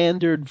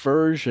standard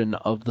version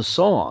of the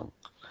song.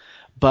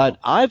 But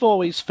I've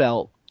always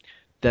felt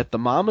that the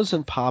Mamas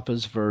and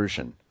Papas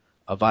version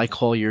of I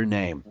Call Your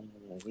Name,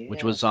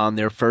 which was on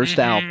their first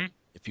album,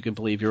 If You Can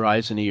Believe Your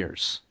Eyes and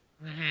Ears,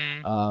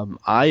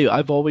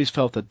 I've always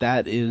felt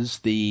that is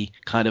the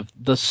kind of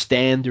the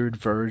standard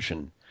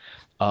version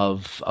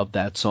of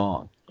that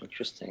song.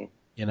 Interesting.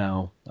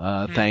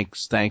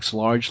 Thanks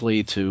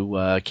largely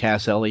to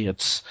Cass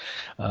Elliott's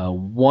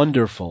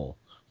wonderful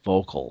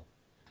vocal,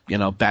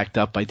 backed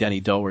up by Denny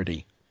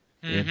Doherty.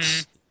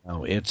 It's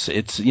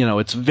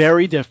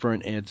very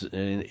different. It's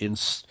in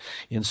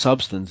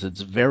substance,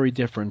 it's very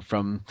different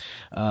from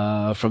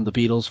the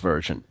Beatles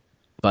version.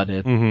 But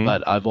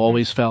I've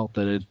always felt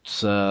that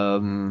it's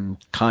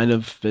kind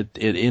of it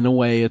in a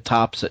way it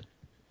tops it.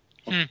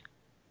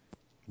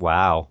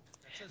 Wow.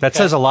 That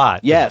says a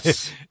lot. Yes.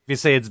 If you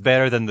say it's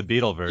better than the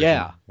Beatle version.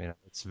 Yeah.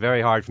 It's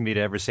very hard for me to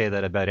ever say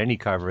that about any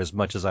cover, as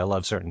much as I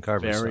love certain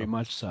covers. Very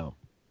much so.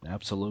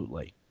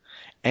 Absolutely.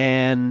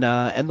 And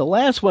the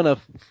last one,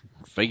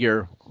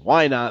 figure,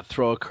 why not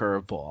throw a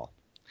curveball?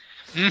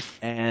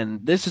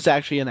 And this is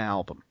actually an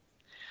album.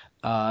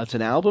 It's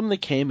an album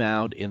that came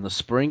out in the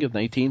spring of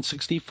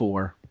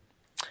 1964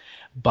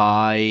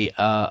 by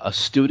a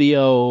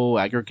studio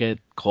aggregate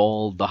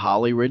called the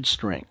Holly Ridge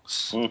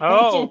Strings.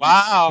 Oh,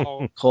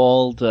 wow.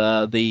 Called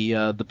the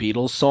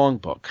Beatles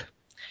Songbook.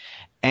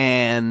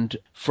 And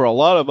for a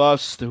lot of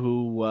us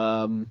who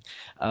were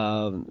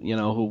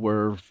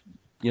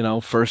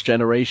first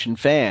generation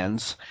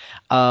fans,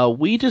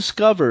 we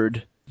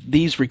discovered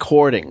these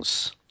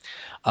recordings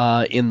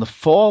in the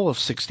fall of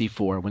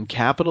 '64 when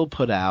Capitol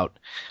put out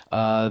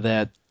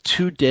that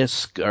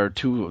 2-disc or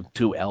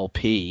 2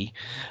 LP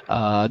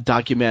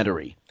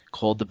documentary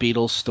called The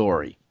Beatles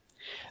Story.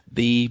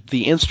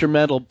 The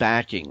instrumental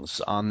backings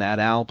on that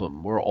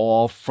album were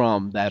all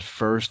from that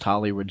first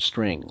Holly Ridge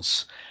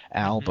Strings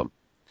album.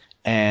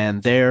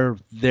 and they're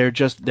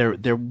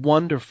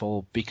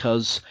wonderful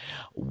because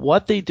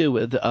what they do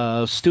with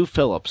Stu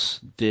Phillips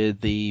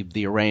did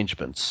the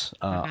arrangements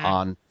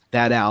on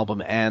that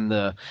album and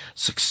the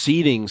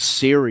succeeding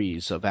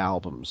series of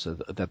albums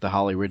that the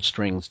Holly Ridge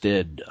Strings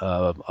did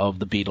of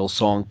the Beatles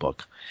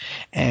songbook,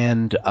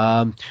 and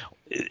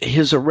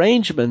his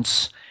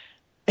arrangements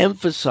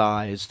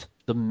emphasized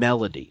the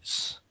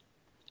melodies,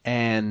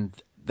 and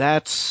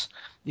that's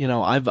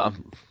I'm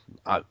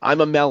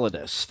a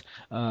melodist.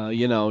 In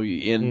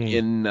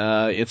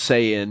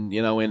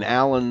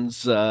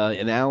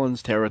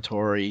Alan's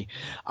territory,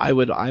 I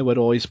would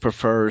always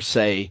prefer,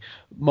 say,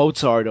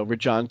 Mozart over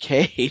John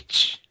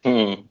Cage.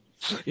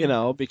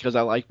 Because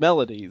I like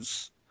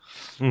melodies.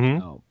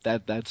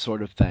 That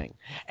sort of thing.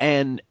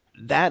 And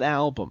that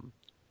album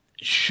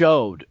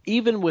showed,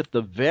 even with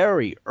the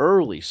very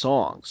early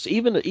songs,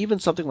 even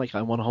something like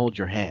 "I Want to Hold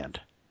Your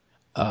Hand"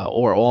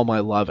 or "All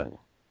My Loving,"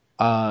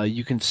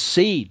 you can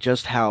see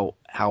just how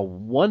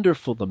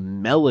wonderful the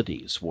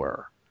melodies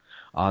were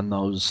on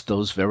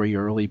those very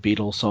early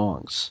Beatles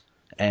songs.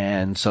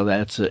 And so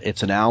it's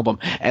an album.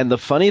 And the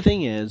funny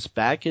thing is,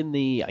 back in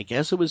I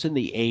guess it was in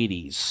the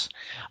 80s,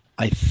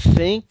 I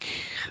think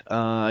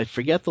I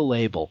forget the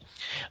label,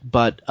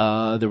 but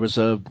there was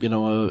a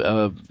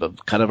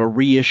kind of a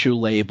reissue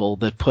label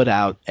that put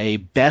out a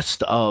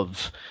best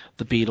of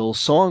the Beatles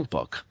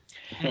songbook,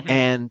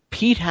 and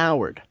Pete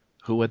Howard,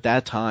 who at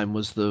that time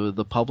was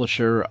the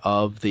publisher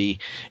of the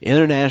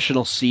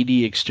International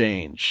CD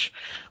Exchange,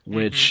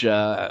 which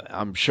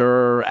I'm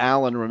sure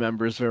Alan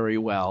remembers very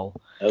well.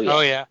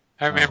 Oh yeah,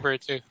 I remember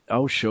it too.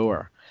 Oh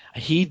sure.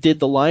 He did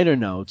the liner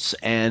notes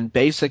and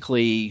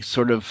basically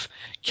sort of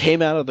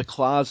came out of the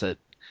closet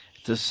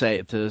to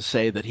say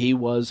that he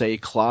was a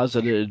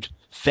closeted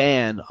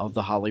fan of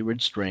the Holly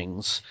Ridge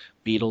Strings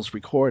Beatles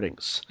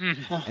recordings.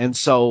 And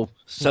so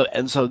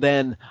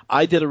then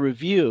I did a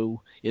review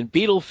in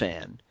Beatle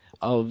Fan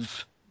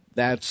of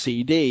that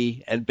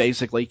CD and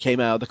basically came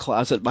out of the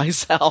closet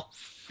myself.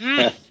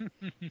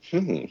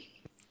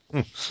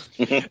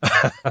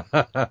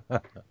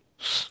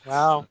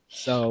 Wow.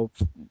 So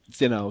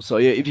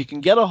if you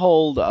can get a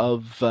hold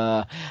of,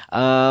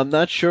 I'm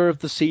not sure if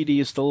the CD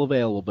is still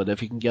available, but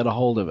if you can get a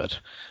hold of it,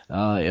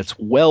 it's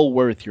well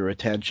worth your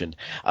attention.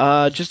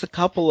 Just a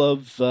couple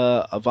of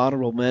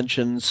honorable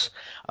mentions.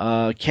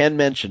 Ken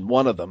mentioned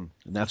one of them,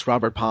 and that's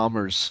Robert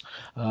Palmer's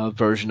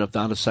version of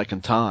 "Not a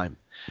Second Time."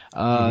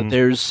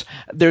 There's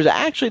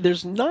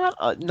not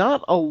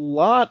a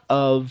lot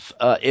of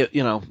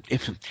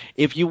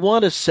if you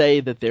want to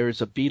say that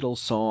there's a Beatles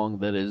song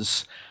that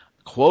is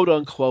quote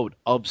unquote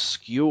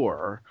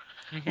obscure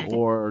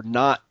or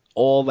not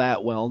all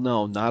that well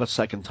known, "Not a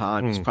Second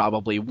Time" is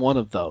probably one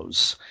of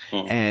those.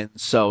 And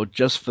so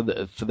just for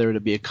there to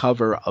be a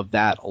cover of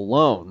that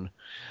alone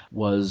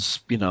was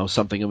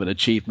something of an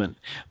achievement.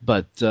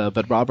 But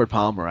Robert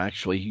Palmer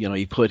actually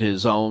he put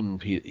his own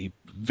he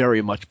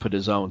very much put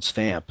his own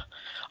stamp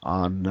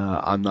on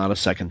 "Not a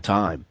Second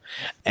Time."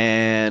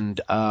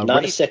 And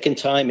 "Not a Second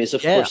Time" is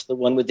of course the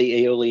one with the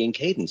Aeolian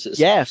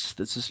cadences. Yes,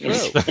 this is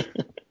true.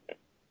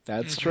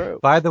 That's true.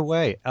 By the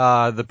way,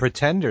 the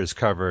Pretenders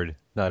covered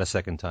 "Not a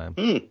Second Time."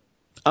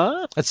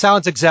 It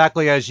sounds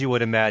exactly as you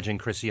would imagine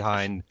Chrissie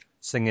Hynde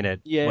singing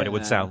it, what it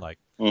would sound like.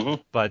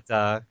 But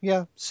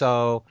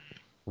so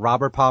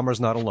Robert Palmer's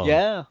not alone.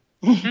 Yeah.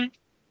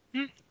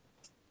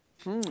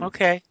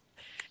 Okay.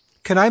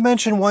 Can I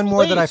mention one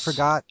more that I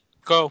forgot?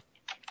 Go.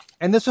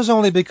 And this was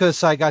only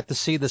because I got to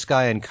see this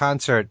guy in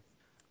concert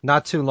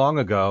not too long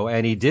ago,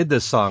 and he did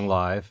this song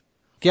live.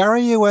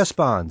 Gary U.S.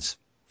 Bonds.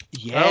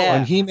 Yeah.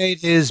 When he made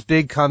his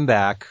big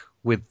comeback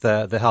with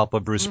the help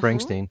of Bruce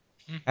Springsteen,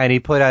 and he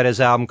put out his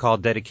album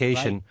called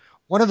Dedication,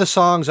 one of the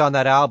songs on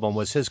that album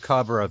was his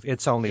cover of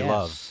 "It's Only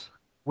Love,"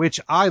 which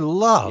I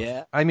love.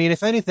 Yeah. I mean,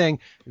 if anything,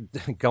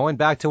 going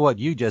back to what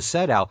you just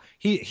said, Al,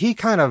 he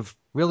kind of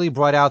really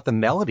brought out the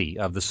melody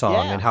of the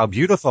song and how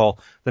beautiful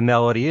the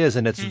melody is,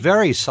 and it's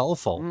very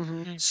soulful.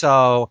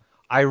 So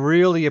I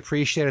really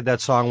appreciated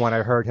that song when I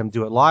heard him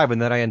do it live, and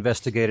then I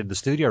investigated the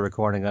studio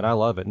recording, and I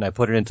love it, and I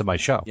put it into my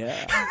show.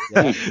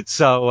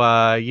 So,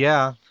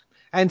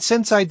 And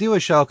since I do a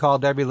show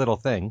called Every Little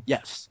Thing,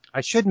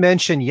 I should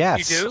mention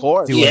Yes. You do? Of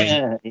course.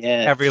 Yeah.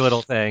 Every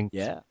Little Thing.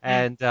 Yeah.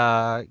 And,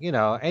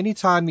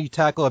 anytime you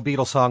tackle a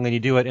Beatles song and you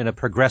do it in a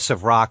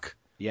progressive rock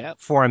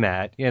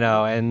format,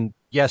 and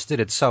Yes did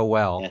it so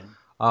well.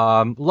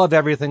 Love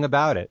everything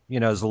about it.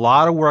 There's a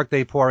lot of work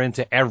they pour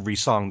into every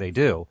song they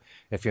do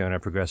if you're in a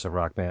progressive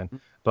rock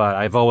band. But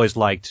I've always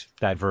liked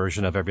that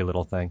version of Every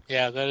Little Thing.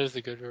 Yeah, that is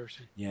a good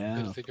version. Yeah.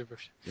 That is a good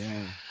version.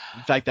 Yeah.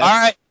 In fact, All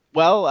right.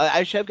 Well,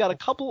 actually, I've got a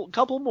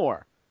couple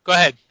more. Go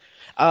ahead.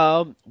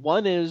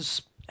 One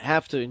is,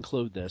 have to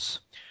include this,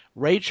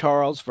 Ray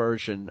Charles'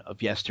 version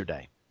of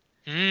Yesterday.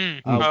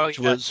 Which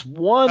was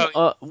one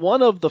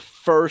of the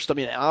first. I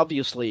mean,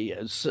 obviously,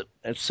 as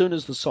soon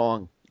as the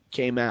song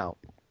came out,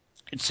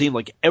 it seemed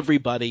like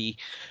everybody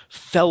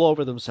fell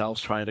over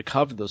themselves trying to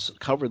cover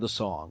the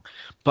song.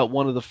 But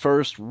one of the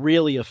first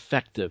really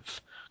effective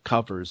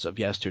covers of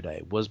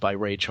Yesterday was by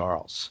Ray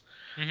Charles.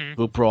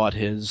 who brought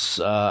his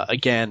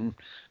again,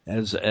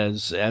 as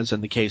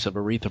in the case of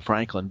Aretha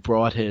Franklin,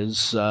 brought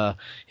his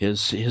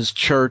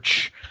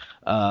church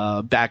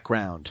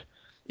background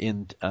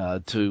into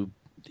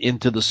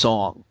the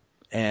song,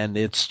 and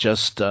it's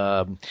just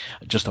a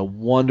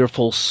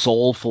wonderful,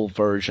 soulful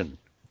version.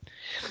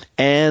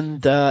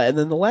 And then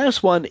the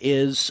last one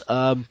is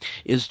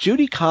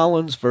Judy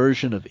Collins'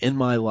 version of "In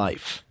My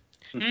Life."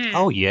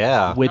 Oh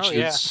yeah, which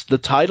is the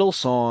title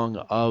song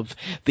of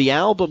the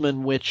album,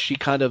 in which she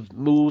kind of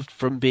moved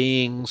from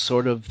being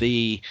sort of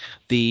the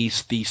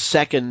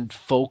second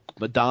folk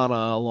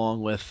Madonna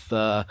along with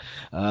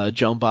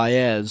Joan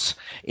Baez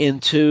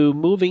into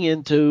moving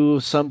into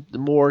some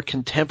more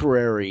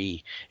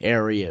contemporary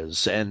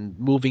areas and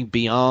moving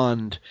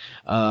beyond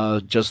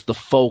just the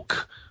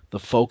folk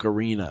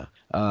arena.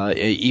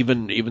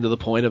 Even to the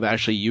point of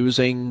actually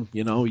using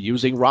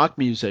rock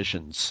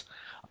musicians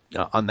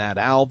on that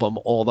album,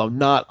 although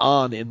not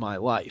on "In My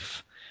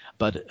Life."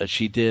 But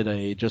she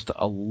did just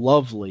a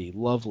lovely,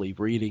 lovely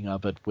reading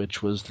of it,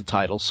 which was the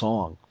title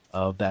song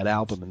of that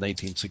album in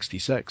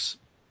 1966.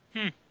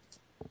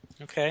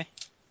 Okay.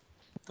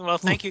 Well,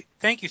 thank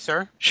you,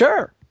 sir.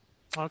 Sure.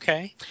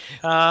 Okay.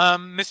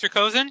 Mr.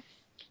 Kozin,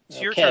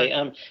 it's your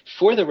turn.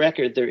 For the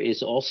record, there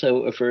is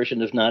also a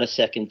version of "Not a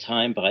Second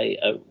Time" by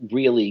a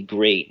really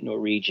great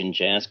Norwegian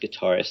jazz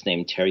guitarist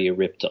named Terje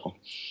Ripdal.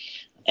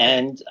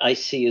 And I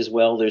see as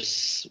well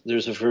there's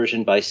a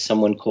version by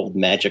someone called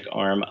Magic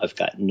Arm. I've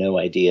got no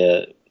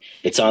idea.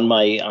 It's on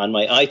my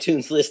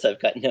iTunes list.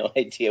 I've got no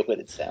idea what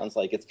it sounds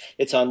like.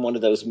 It's on one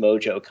of those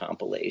Mojo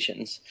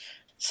compilations.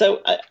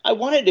 So I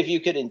wondered if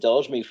you could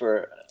indulge me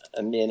for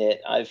a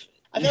minute. I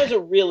know it's a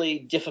really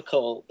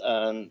difficult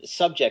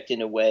subject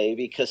in a way,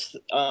 because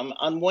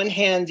on one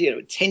hand,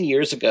 10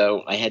 years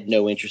ago, I had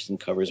no interest in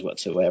covers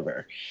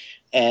whatsoever.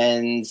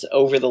 And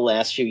over the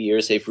last few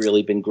years, they've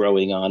really been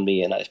growing on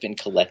me, and I've been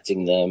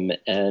collecting them.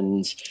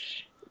 And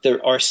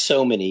there are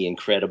so many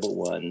incredible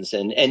ones.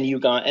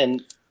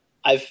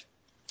 I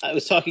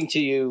was talking to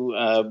you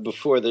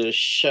before the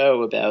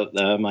show about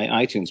my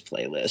iTunes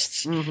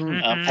playlists.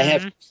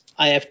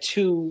 I have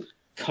two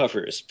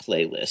covers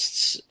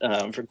playlists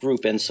for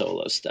group and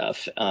solo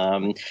stuff.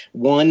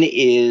 One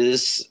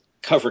is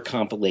cover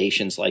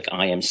compilations like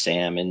I Am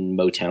Sam and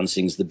Motown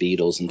Sings the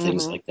Beatles and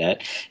things like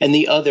that. And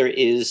the other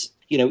is,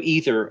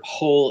 either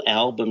whole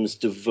albums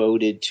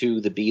devoted to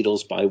the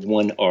Beatles by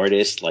one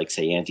artist, like,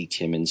 say, Andy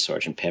Timmons,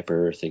 Sgt.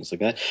 Pepper, or things like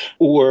that.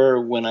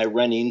 Or when I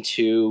run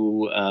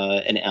into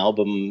an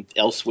album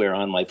elsewhere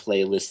on my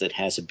playlist that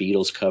has a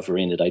Beatles cover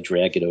in it, I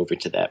drag it over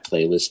to that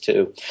playlist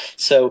too.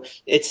 So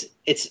it's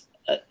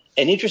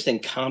an interesting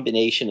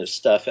combination of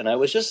stuff. And I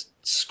was just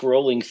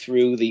scrolling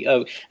through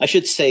I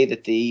should say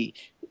that the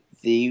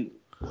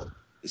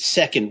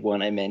second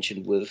one I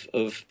mentioned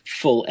of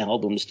full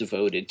albums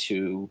devoted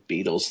to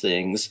Beatles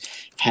things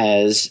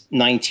has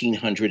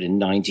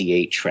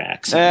 1,998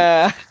 tracks.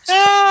 And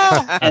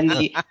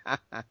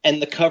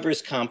the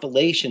covers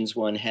compilations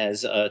one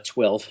has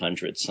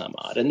 1,200 some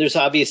odd. And there's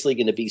obviously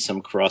going to be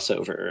some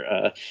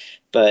crossover.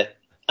 But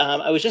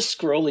I was just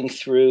scrolling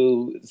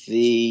through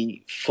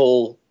the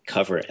full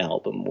cover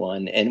album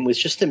one and was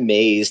just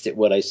amazed at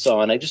what I saw.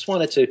 And I just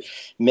wanted to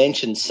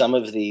mention some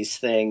of these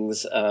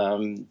things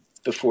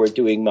before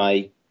doing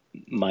my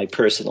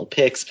personal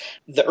picks.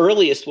 The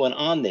earliest one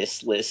on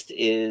this list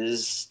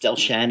is Del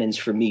Shannon's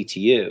 "For Me to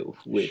You,"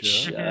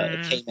 which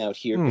came out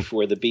here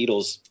before the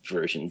Beatles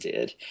version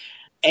did.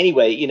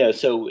 Anyway,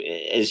 so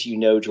as you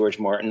know, George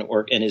Martin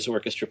and his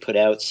orchestra put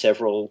out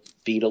several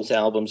Beatles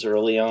albums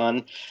early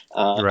on.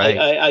 Right.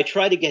 I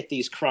try to get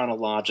these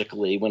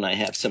chronologically when I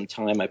have some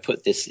time. I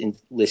put this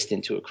list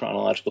into a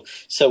chronological.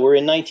 So we're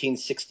in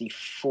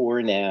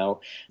 1964 now.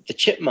 The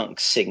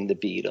Chipmunks sing the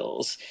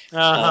Beatles. Oh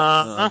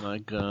my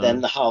God. Then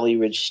the Holly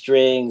Ridge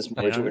Strings,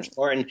 more George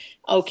Martin.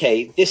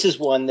 Okay, this is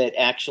one that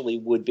actually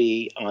would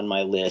be on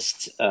my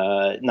list.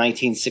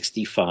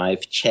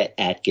 1965, Chet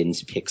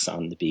Atkins picks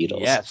on the Beatles.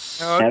 Yes.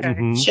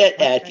 Okay.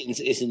 Chet Atkins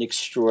is an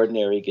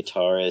extraordinary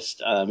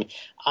guitarist.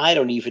 I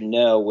don't even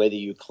know whether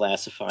you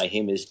classify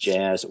him as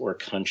jazz or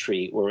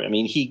country,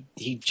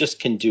 he just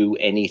can do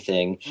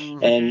anything.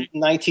 And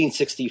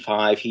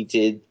 1965, he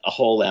did a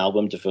whole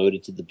album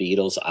devoted to the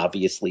Beatles.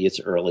 Obviously,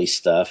 it's early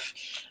stuff.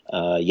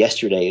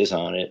 Yesterday is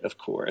on it, of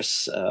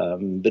course,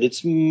 but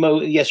it's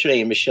Yesterday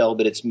and Michelle,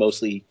 but it's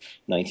mostly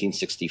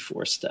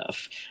 1964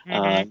 stuff.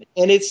 And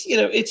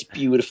it's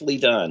beautifully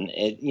done.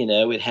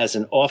 It has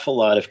an awful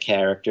lot of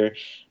character,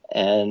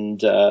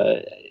 and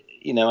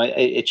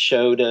it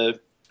showed a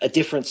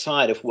different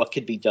side of what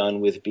could be done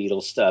with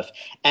Beatles stuff,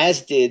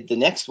 as did the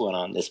next one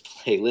on this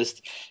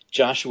playlist,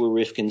 Joshua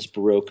Rifkin's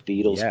Baroque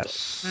Beatles.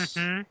 Yes.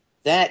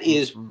 That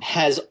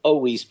has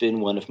always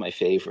been one of my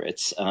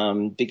favorites,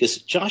 because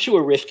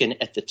Joshua Rifkin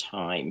at the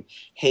time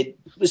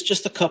was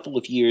just a couple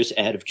of years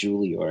out of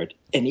Juilliard,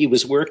 and he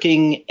was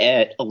working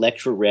at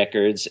Elektra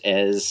Records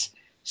as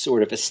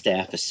sort of a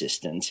staff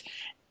assistant.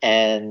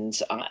 And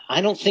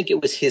I don't think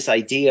it was his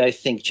idea. I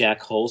think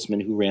Jack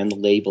Holzman, who ran the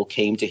label,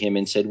 came to him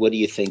and said, "What do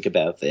you think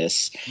about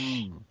this?"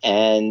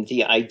 And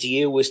the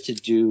idea was to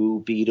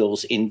do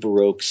Beatles in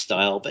Baroque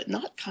style, but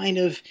not kind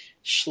of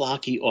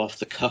schlocky,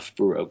 off-the-cuff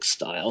Baroque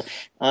style.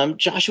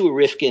 Joshua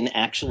Rifkin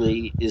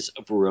actually is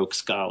a Baroque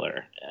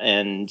scholar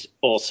and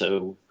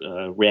also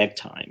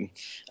ragtime.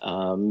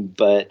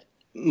 But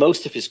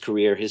most of his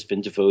career has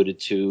been devoted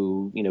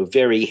to,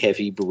 very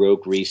heavy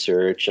Baroque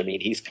research. I mean,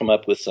 he's come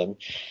up with some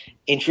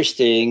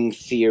interesting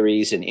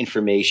theories and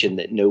information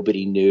that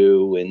nobody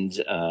knew.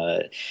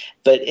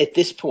 But at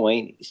this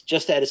point, he's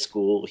just out of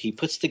school. He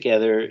puts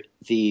together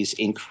these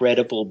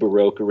incredible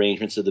Baroque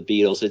arrangements of the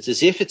Beatles. It's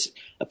as if it's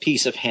a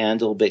piece of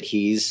Handel, but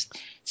he's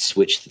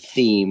switched the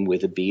theme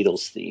with a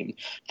Beatles theme.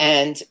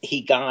 And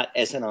he got,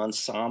 as an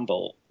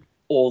ensemble,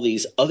 all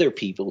these other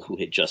people who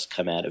had just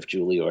come out of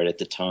Juilliard at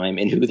the time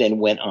and who then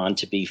went on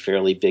to be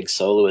fairly big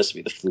soloists. I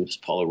mean, the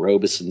flutist Paula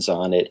Robeson's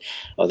on it,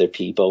 other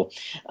people.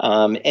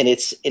 And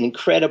it's an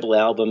incredible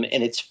album,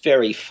 and it's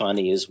very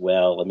funny as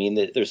well. I mean,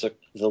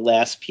 the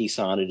last piece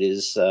on it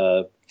is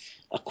a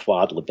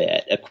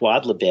quodlibet. A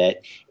quodlibet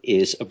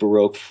is a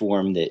Baroque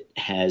form that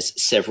has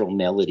several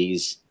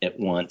melodies at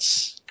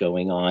once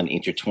going on,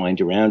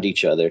 intertwined around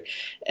each other.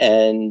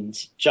 And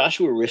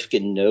Joshua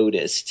Rifkin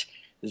noticed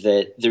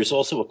that there's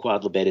also a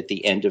quodlibet at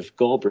the end of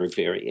Goldberg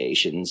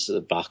variations,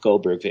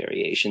 Bach-Goldberg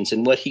variations.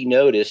 And what he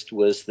noticed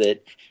was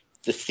that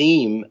the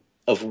theme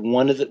of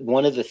one of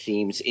the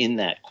themes in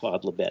that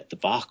quodlibet, the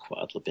Bach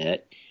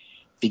quodlibet,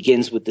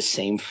 begins with the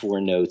same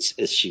four notes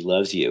as She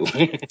Loves You.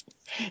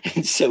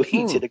 And so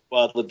he did a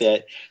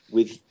quodlibet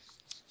with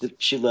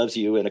She Loves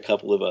You and a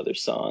couple of other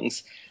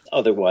songs.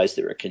 Otherwise,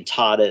 there are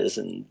cantatas,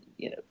 and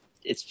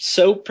it's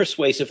so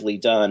persuasively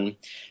done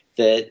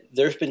that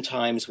there have been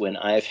times when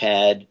I've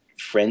had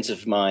friends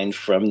of mine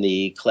from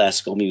the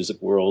classical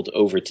music world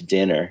over to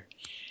dinner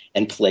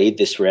and played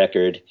this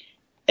record,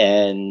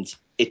 and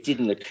it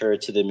didn't occur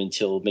to them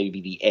until maybe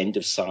the end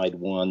of side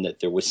one that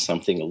there was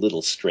something a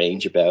little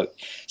strange about,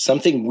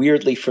 something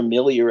weirdly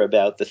familiar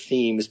about the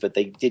themes, but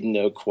they didn't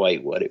know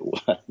quite what it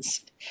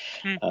was.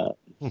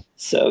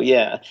 So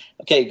yeah.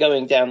 Okay,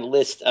 going down the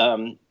list,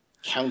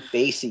 Count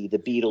Basie, The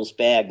Beatles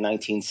Bag,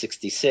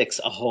 1966,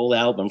 a whole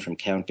album from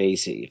Count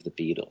Basie of the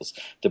Beatles.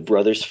 The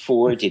Brothers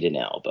Four did an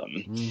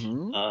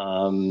album.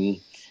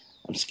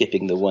 I'm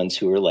skipping the ones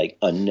who are like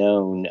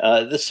unknown.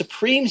 The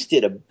Supremes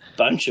did a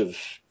bunch of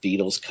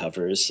Beatles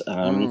covers.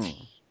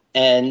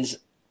 And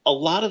a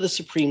lot of the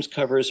Supremes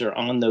covers are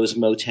on those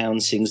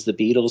Motown Sings the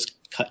Beatles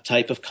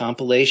type of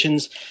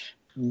compilations.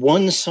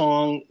 One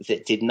song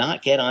that did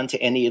not get onto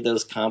any of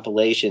those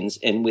compilations,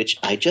 and which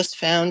I just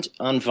found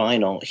on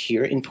vinyl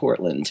here in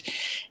Portland,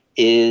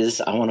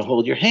 is I Want to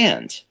Hold Your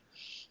Hand.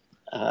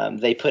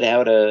 They put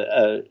out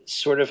a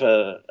sort of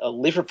a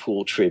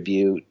Liverpool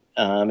tribute.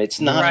 It's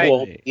not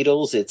all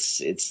Beatles.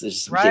 It's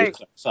there's right.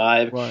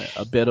 Five. Right,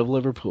 a bit of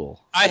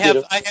Liverpool. I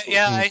have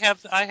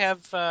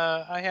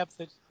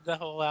the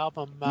whole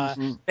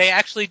album. They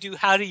actually do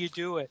How Do You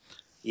Do It?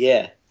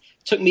 Yeah.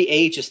 Took me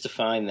ages to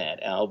find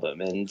that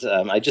album, and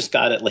I just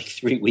got it like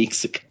 3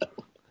 weeks ago.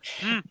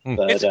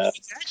 But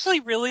it's actually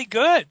really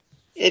good.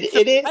 It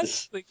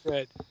is. Really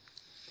good.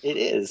 It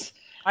is.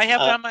 I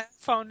have it on my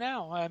phone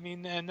now. I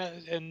mean, and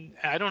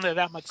I don't have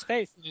that much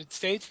space. It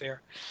stays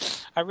there.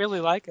 I really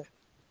like it.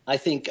 I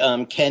think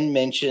Ken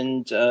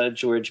mentioned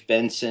George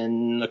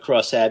Benson,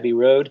 Across Abbey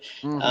Road.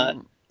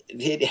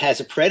 It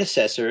has a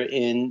predecessor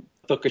in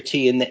Booker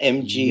T and the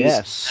MGs.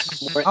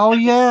 Yes. Oh,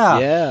 yeah.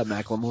 Yeah,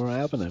 Macklemore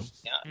Avenue.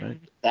 Yeah. Right.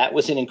 That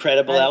was an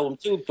incredible album,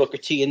 too. Booker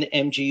T and the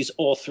MGs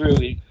all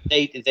through.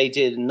 They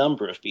did a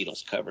number of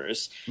Beatles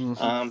covers.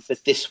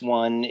 But this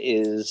one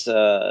is,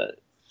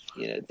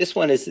 this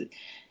one is,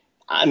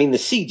 I mean, the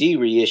CD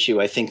reissue,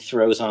 I think,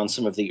 throws on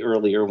some of the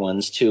earlier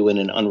ones, too, in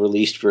an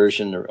unreleased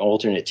version or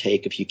alternate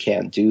take if you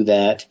can't do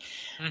that.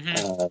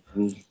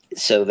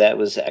 So that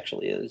was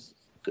actually a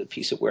good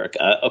piece of work.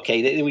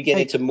 Okay, then we get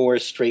into more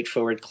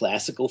straightforward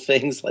classical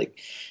things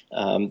like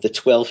the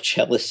 12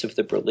 cellists of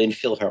the Berlin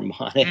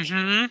Philharmonic.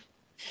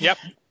 Yep.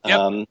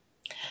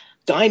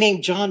 Guy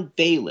named John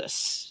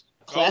Bayliss,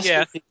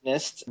 classical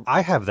pianist.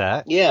 I have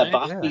that. Yeah,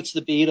 Bach Meets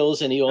the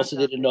Beatles, and he also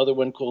did another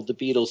one called The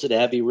Beatles at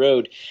Abbey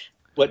Road.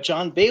 What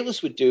John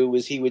Bayliss would do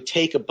was he would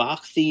take a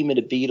Bach theme and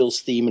a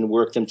Beatles theme and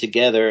work them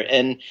together.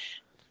 And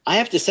I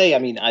have to say, I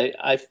mean,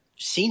 I've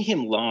seen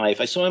him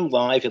live. I saw him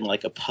live in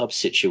like a pub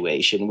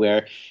situation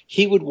where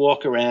he would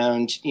walk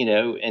around,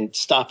 and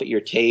stop at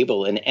your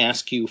table and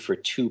ask you for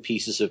two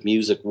pieces of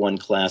music, one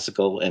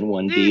classical and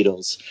one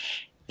Beatles.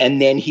 And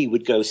then he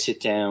would go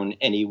sit down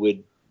and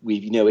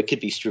it could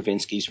be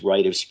Stravinsky's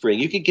Rite of Spring.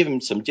 You could give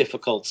him some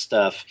difficult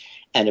stuff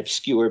and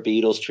obscure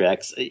Beatles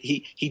tracks.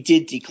 He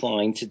did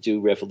decline to do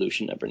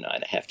Revolution No. 9,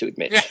 I have to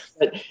admit.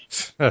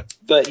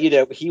 But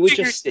he would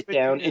just sit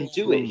down and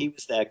do it. He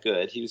was that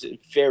good. He was a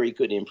very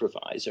good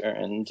improviser.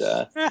 And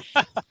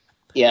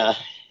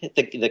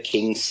the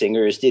King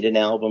Singers did an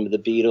album of the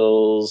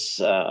Beatles.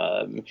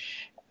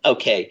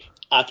 Okay,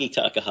 Aki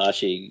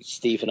Takahashi.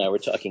 Steve and I were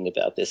talking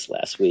about this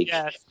last week.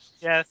 Yes,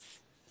 yes.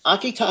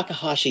 Aki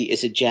Takahashi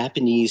is a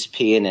Japanese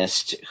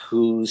pianist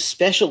whose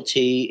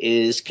specialty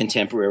is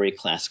contemporary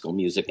classical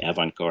music,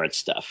 avant-garde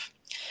stuff.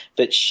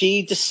 But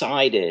she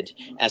decided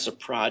as a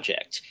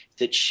project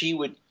that she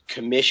would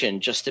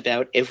commission just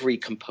about every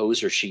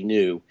composer she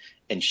knew,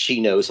 and she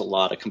knows a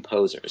lot of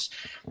composers,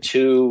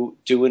 to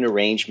do an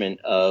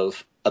arrangement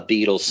of a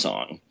Beatles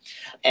song.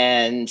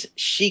 And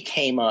she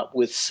came up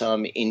with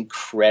some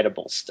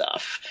incredible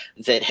stuff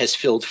that has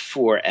filled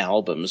 4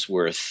 albums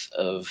worth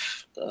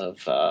of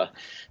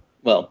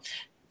well,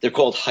 they're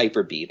called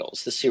Hyper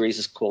Beatles. The series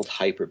is called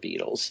Hyper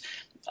Beatles.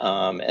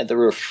 And there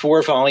were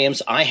 4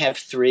 volumes. I have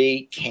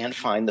 3, can't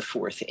find the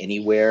 4th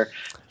anywhere.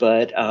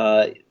 But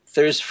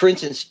there's, for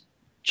instance,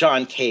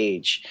 John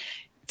Cage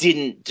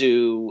didn't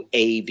do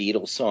a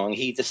Beatles song.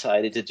 He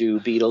decided to do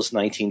Beatles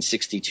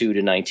 1962 to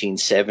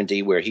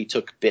 1970, where he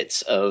took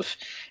bits of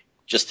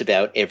just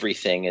about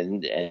everything,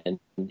 and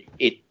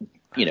it,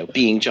 you know,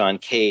 being John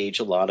Cage,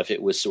 a lot of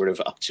it was sort of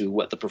up to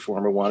what the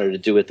performer wanted to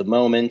do at the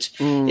moment.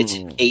 It's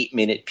an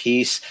 8-minute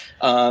piece.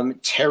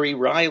 Terry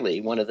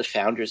Riley, one of the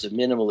founders of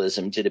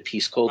minimalism, did a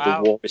piece called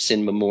The Walrus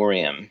in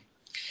Memoriam.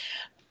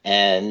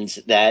 And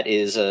that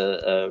is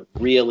a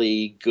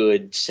really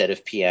good set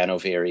of piano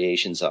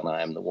variations on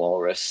I Am the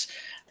Walrus.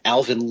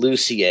 Alvin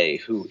Lucier,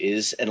 who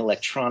is an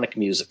electronic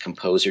music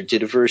composer,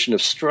 did a version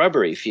of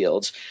Strawberry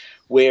Fields,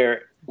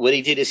 where what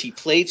he did is he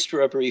played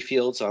Strawberry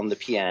Fields on the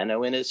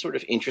piano in a sort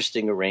of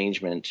interesting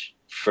arrangement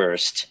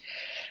first,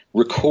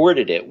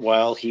 recorded it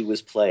while he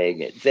was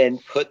playing it, then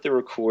put the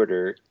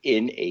recorder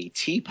in a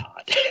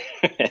teapot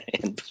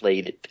and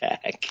played it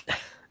back.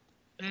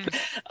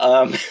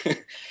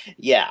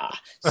 Yeah.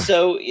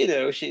 So, you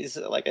know, she's,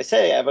 like I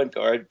say,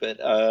 avant-garde,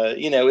 but,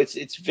 you know,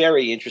 it's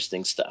very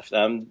interesting stuff.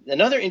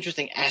 Another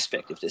interesting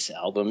aspect of this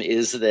album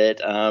is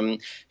that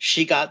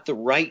she got the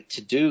right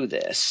to do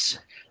this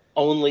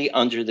only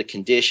under the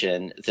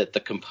condition that the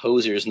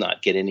composers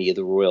not get any of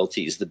the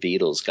royalties. The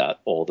Beatles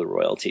got all the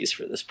royalties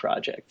for this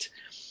project.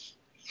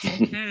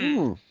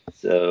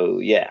 So,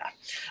 yeah.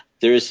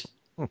 There's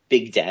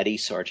Big Daddy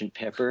Sgt.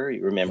 Pepper.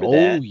 You remember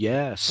that? Oh,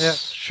 yes. Yeah.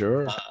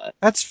 Sure.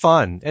 That's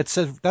fun. That's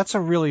a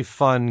really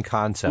fun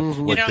concept. What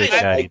You know, Big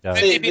Daddy does.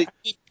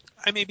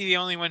 I may be the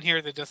only one here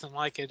that doesn't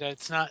like it.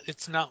 It's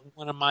not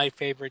one of my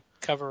favorite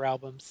cover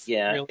albums.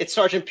 Yeah, really. it's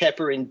Sgt.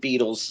 Pepper in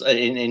Beatles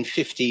in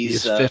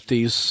 50s.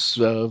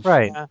 50s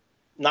Right.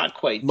 Not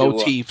quite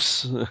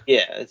motifs.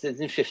 Yeah, it's in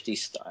 50s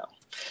style.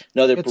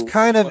 No, It's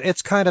kind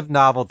of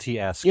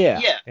novelty-esque. Yeah.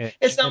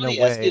 It's in a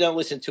novelty-esque. way. You don't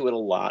listen to it a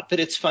lot, but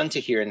it's fun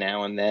to hear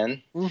now and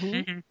then.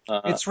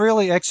 It's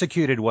really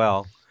executed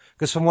well.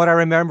 Because from what I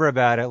remember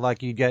about it,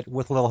 like you get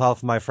With a Little Help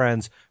from My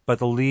Friends, but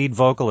the lead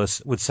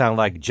vocalist would sound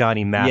like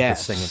Johnny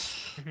Mathis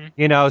singing.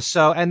 You know,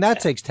 so, and that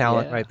takes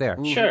talent right there.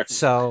 Sure.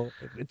 So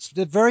it's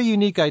a very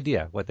unique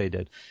idea, what they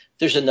did.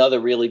 There's another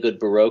really good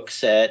Baroque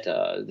set,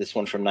 this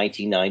one from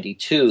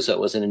 1992, so it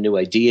wasn't a new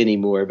idea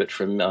anymore, but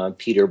from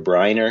Peter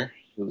Briner,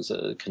 who was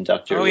a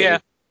conductor. Oh, yeah.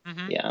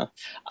 Yeah.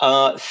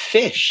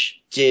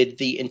 Fish did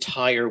the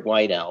entire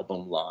White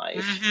Album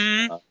live.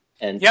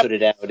 And put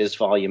it out as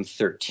volume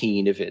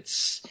 13 of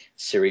its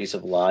series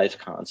of live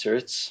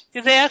concerts.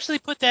 Did they actually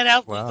put that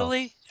out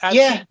legally?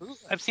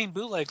 I've seen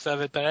bootlegs of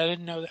it, but I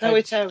didn't know that. No,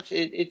 it's out.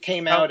 It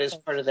came out as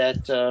part of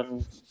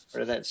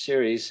that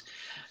series.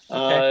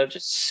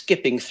 Just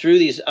skipping through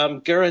these.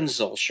 Göran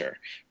Zolscher,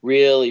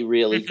 really,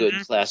 really good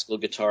classical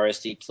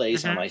guitarist. He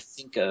plays on, I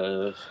think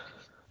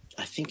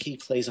he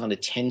plays on a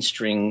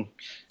 10-string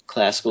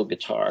classical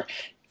guitar.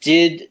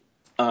 Did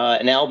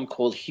an album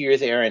called Here,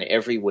 There, and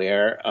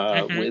Everywhere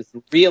with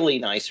really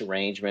nice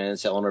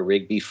arrangements. Eleanor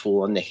Rigby,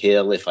 Fool on the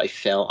Hill, If I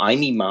Fell, I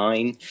Me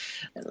Mine.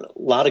 A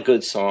lot of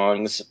good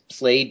songs,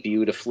 played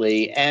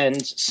beautifully.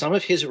 And some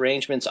of his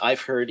arrangements I've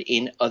heard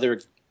in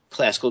other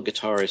classical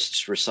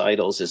guitarists'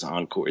 recitals as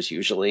encores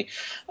usually.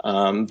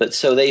 But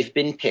so they've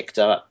been picked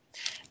up.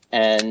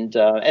 And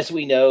as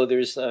we know,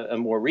 there's a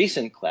more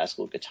recent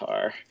classical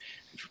guitar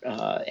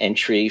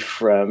entry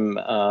from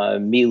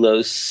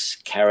Milos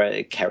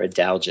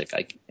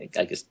Karađorđević.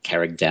 I guess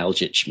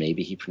Karađorđević,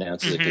 maybe he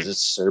pronounces it because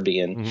it's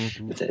Serbian.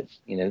 With it,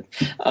 you know.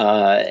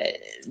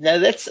 Now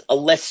that's a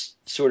less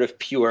sort of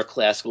pure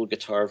classical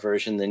guitar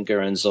version than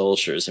Göran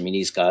Zolscher's. I mean,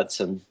 he's got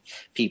some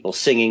people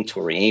singing.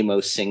 Tori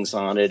Amos sings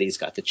on it. He's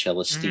got the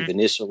cellist Stephen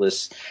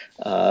Isserlis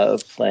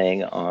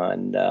playing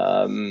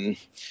on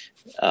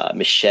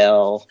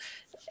Michelle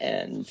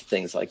and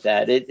things like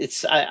that.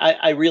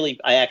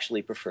 I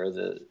actually prefer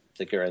the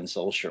Göran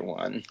Zolscher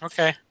one.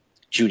 Okay.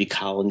 Judy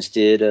Collins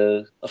did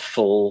a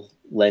full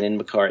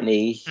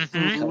Lennon-McCartney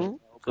album.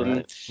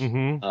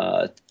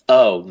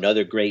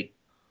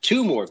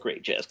 Two more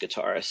great jazz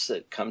guitarists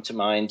that come to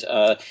mind.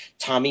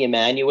 Tommy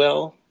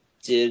Emmanuel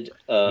did.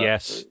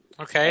 Yes.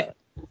 Okay.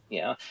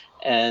 Yeah.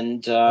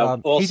 And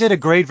he did a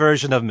great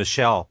version of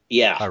Michelle.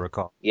 Yeah. I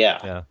recall.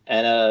 Yeah.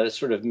 And a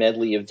sort of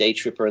medley of Day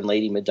Tripper and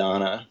Lady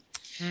Madonna.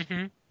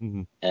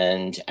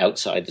 And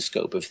outside the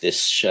scope of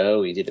this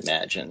show, he did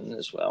Imagine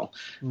as well.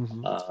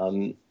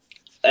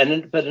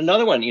 but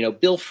another one,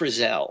 Bill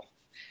Frisell.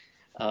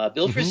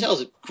 Bill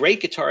Frisell's a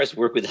great guitarist,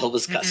 worked with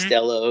Elvis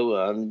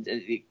Costello,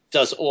 he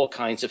does all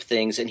kinds of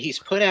things, and he's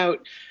put out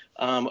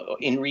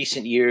in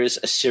recent years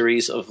a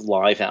series of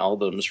live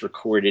albums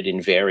recorded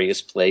in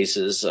various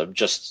places of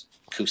just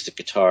acoustic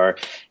guitar,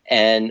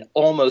 and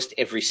almost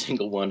every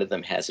single one of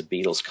them has a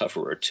Beatles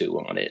cover or two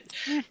on it.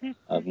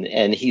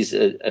 And he's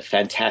a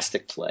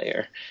fantastic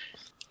player.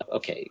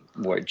 Okay,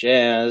 more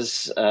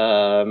jazz.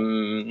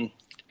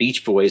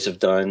 Beach Boys have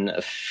done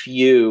a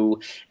few,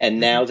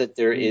 and now that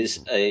there is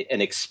an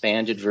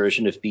expanded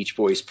version of Beach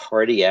Boys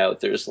Party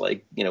out, there's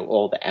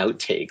all the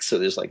outtakes. So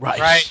there's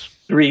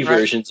three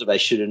versions of I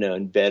Should Have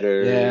Known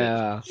Better.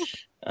 Yeah.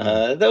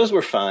 Those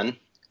were fun.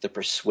 The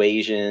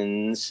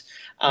Persuasions.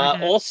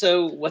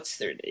 Also, what's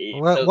their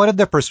name? What did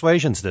the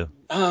Persuasions do?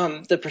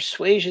 The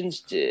Persuasions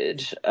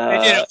did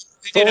they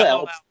did a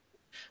whole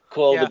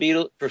called The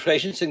Beatles.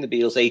 Persuasions sing the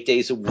Beatles 8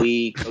 days a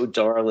week. Oh,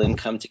 Darling,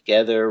 Come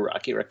Together.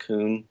 Rocky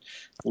Raccoon.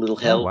 Little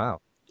Help. Oh, wow.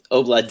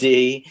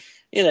 Obla-Dee.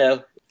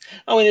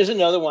 Oh, and there's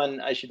another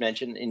one I should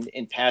mention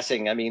in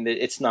passing. I mean,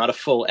 it's not a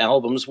full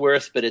album's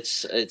worth, but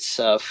it's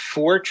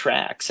 4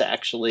 tracks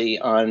actually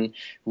on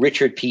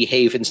Richard P.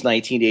 Haven's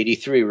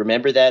 1983.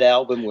 Remember that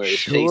album where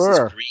his face is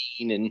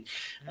green? And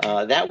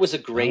that was a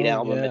great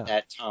album at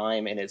that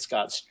time. And it's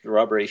got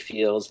Strawberry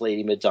Fields,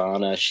 Lady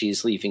Madonna,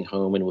 She's Leaving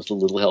Home, and With a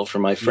Little Help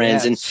from My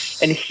Friends.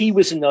 Yes. And he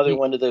was another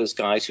one of those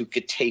guys who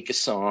could take a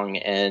song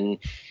and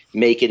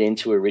make it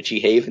into a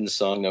Richie Havens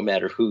song no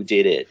matter who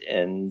did it.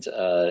 And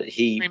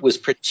he was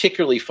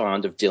particularly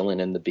fond of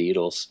Dylan and the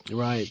Beatles.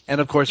 Right.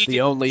 And of course the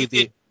only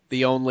hit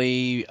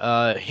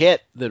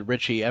that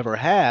Richie ever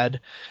had,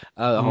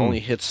 the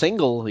only hit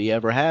single he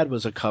ever had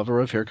was a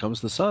cover of Here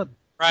Comes the Sun.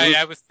 Right,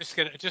 I was just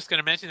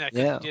gonna mention that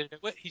because Yeah.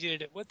 he did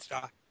it at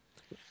Woodstock.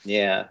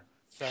 Yeah.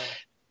 So.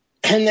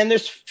 And then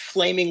there's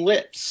Flaming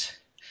Lips.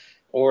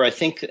 Or I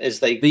think as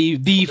they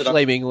the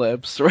Flaming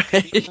Lips, right?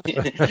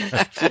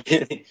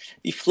 The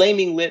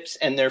Flaming Lips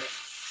and their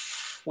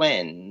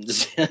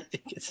friends. I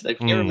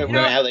can't remember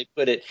how they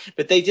put it,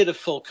 but they did a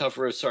full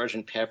cover of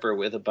Sgt. Pepper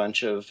with a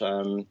bunch of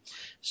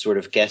sort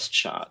of guest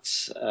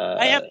shots.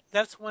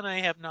 That's one I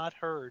have not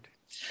heard.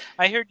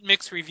 I heard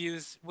mixed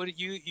reviews. What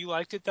you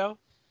liked it though?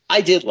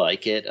 I did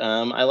like it.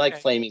 I like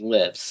Flaming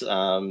Lips.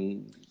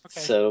 So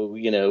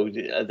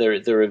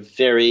they're a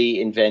very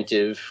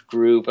inventive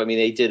group. I mean,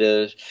 they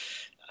did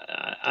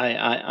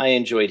I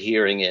enjoyed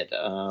hearing it,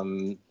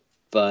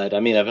 but I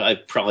mean, I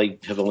probably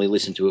have only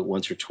listened to it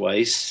once or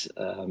twice.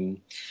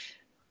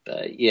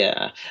 But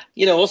yeah,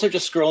 also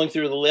just scrolling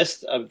through the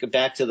list, go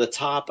back to the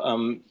top.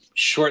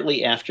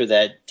 Shortly after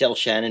that, Del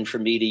Shannon,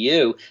 From Me to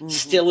You,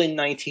 still in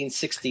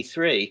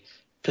 1963,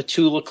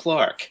 Petula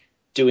Clark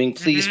doing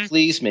Please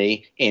Please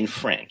Me in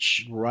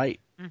French. Right.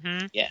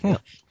 Yeah.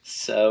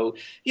 So,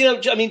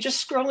 I mean,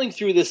 just scrolling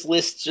through this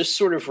list just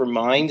sort of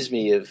reminds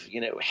me of,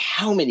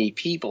 how many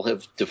people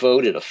have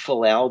devoted a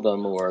full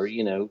album or,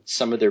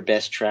 some of their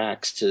best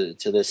tracks to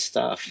this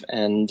stuff.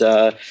 And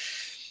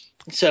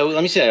so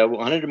let me say, I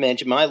wanted to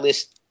mention my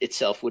list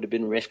itself would have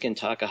been Rifkin,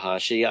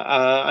 Takahashi.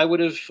 I would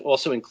have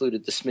also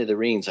included the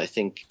Smithereens. I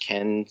think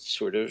Ken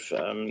sort of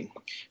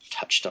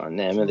touched on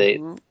them.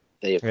 And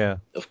they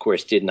of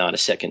course, did Not a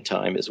Second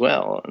Time as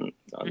well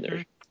on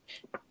their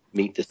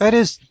Meet the...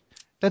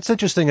 That's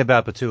interesting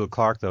about Petula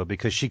Clark, though,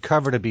 because she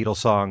covered a Beatles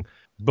song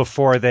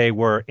before they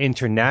were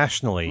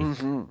internationally,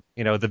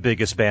 the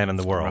biggest band in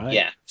the world. Right.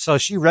 Yeah. So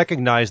she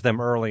recognized them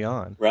early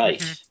on.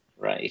 Right.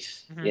 Right.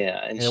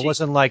 Yeah. And it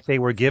wasn't like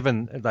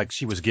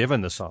she was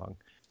given the song,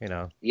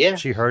 Yeah.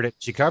 She heard it,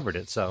 she covered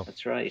it, so.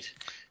 That's right.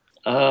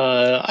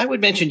 I would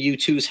mention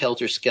U2's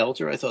Helter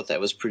Skelter. I thought that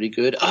was pretty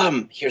good.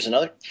 Here's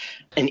another.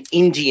 An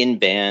Indian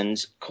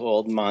band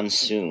called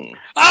Monsoon.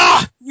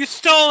 Ah! You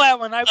stole that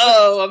one.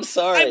 I'm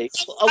sorry.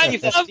 I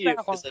love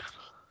that one.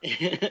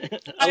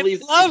 I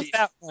love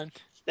that one.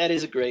 That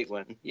is a great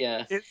one.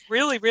 Yeah. It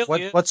really,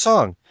 really is. What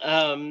song?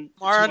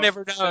 Mara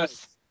Never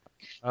Knows.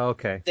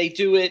 Okay. They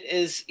do it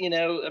as,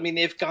 I mean,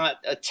 they've got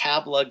a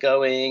tabla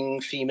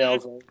going, female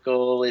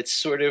vocal. It's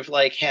sort of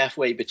like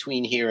halfway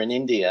between here and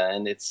India,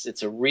 and it's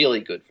a really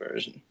good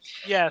version.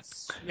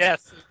 Yes, it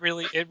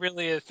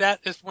really is. That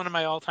is one of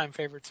my all-time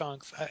favorite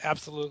songs,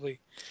 absolutely,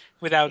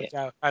 without a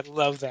doubt. I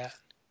love that.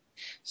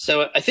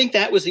 So I think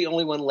that was the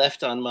only one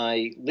left on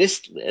my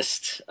list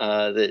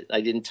that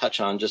I didn't touch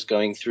on, just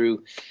going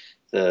through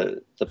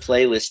the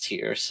playlist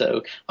here.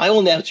 So I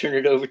will now turn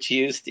it over to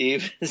you,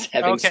 Steve, as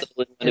having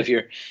stolen one of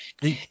your...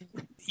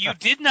 You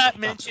did not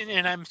mention,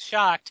 and I'm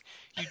shocked,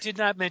 you did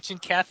not mention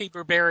Kathy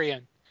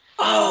Berberian.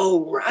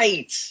 Oh,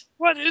 right.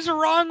 What is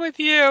wrong with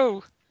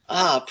you?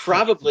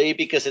 Probably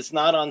because it's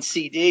not on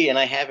CD, and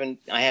I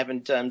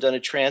haven't done a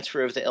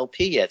transfer of the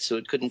LP yet, so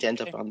it couldn't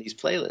end up on these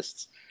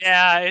playlists.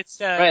 Yeah, it's...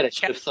 right, I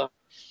should have thought.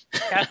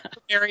 Kathy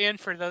Berberian,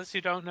 for those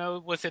who don't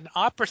know, was an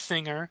opera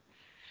singer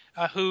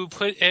who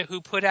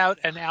put out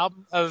an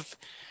album of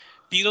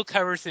Beatle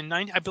covers in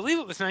I believe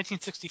it was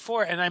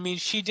 1964, and I mean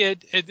she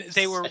did.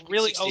 They were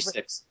really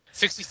 66. over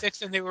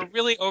 66, and they were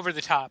really over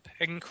the top,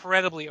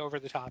 incredibly over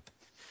the top.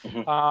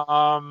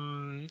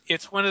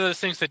 It's one of those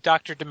things that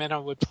Dr.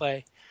 Demento would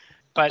play.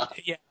 But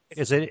yeah,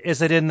 Is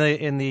it in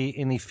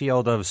the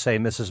field of, say,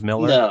 Mrs.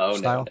 Miller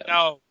style?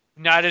 No,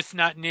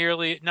 not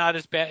nearly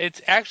as bad.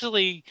 It's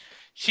actually,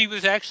 she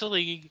was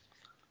actually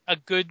a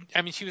good.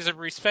 I mean, she was a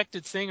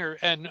respected singer,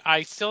 and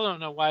I still don't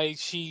know why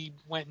she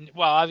went.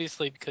 Well,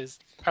 obviously because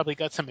probably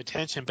got some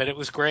attention, but it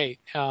was great.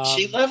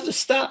 She loved the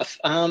stuff.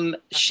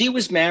 She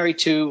was married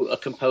to a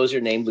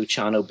composer named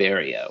Luciano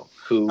Berio,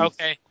 who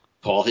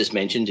Paul has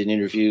mentioned in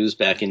interviews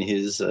back in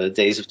his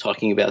days of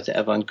talking about the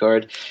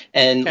avant-garde.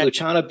 And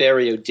Luciano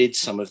Berio did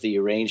some of the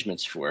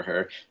arrangements for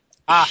her.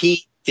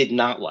 He did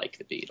not like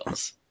the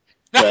Beatles,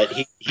 but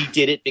he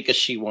did it because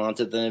she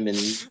wanted them,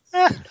 and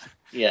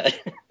yeah.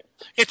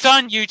 It's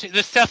on YouTube.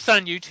 The stuff's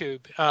on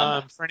YouTube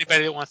for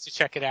anybody that wants to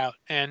check it out,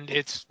 and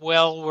it's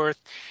well worth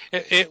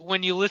it.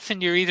 When you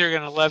listen, you're either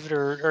going to love it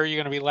or you're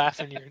going to be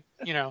laughing.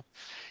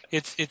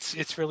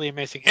 It's really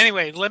amazing.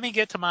 Anyway, let me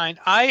get to mine.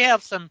 I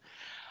have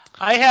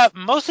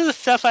most of the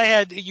stuff I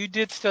had. You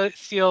did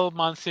steal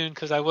Monsoon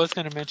because I was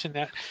going to mention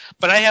that,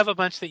 but I have a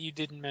bunch that you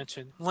didn't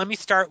mention. Let me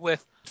start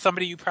with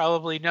somebody you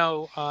probably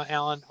know,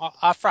 Alan,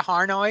 Afra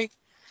Harnoy.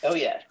 Oh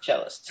yeah,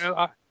 cellist.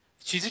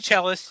 She's a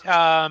cellist.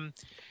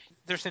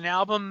 There's an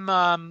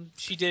album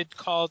she did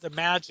called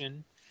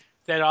Imagine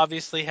that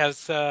obviously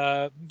has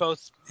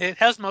both. It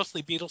has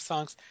mostly Beatles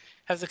songs,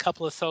 has a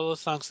couple of solo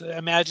songs.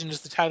 Imagine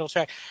is the title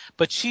track,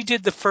 but she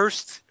did the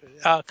first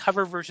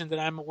cover version that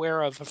I'm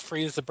aware of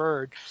Free as a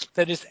Bird.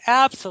 That is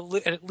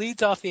absolutely. It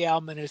leads off the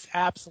album and is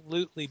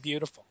absolutely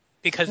beautiful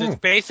because it's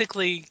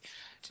basically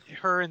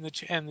her and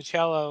the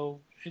cello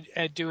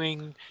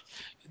doing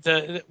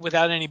the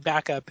without any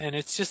backup, and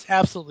it's just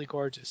absolutely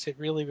gorgeous. It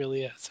really,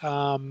 really is.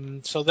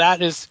 So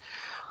that is.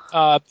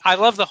 I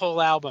love the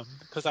whole album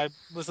because I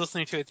was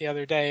listening to it the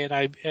other day, and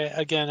I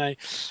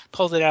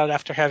pulled it out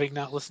after having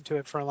not listened to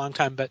it for a long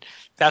time. But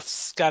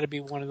that's got to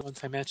be one of the ones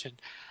I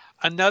mentioned.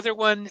 Another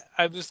one,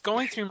 I was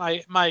going through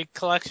my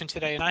collection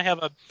today, and I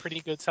have a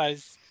pretty good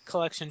size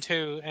collection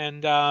too,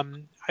 and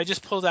I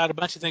just pulled out a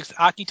bunch of things.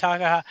 Aki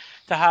Takahashi,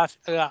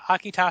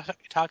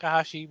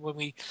 when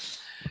we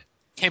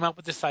came up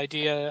with this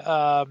idea,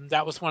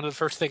 that was one of the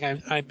first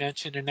things I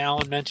mentioned, and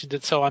Alan mentioned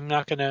it, so I'm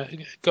not going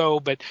to go,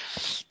 but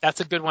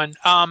that's a good one.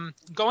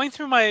 Going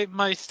through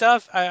my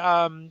stuff,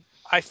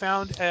 I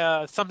found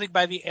something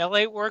by the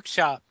LA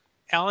Workshop.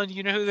 Alan,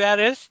 you know who that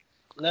is?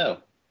 No.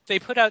 They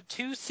put out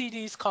 2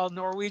 CDs called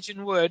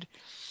Norwegian Wood,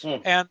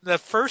 and the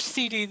first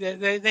CD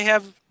they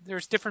have,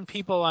 there's different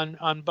people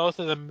on both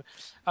of them.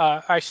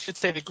 I should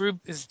say the group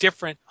is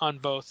different on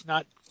both,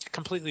 not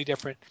completely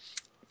different.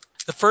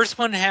 The first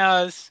one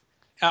has,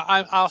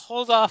 I'll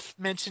hold off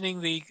mentioning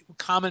the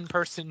common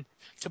person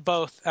to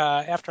both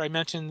after I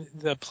mention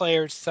the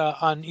players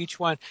on each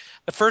one.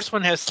 The first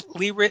one has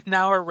Lee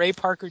Ritenour, Ray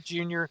Parker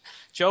Jr.,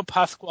 Joe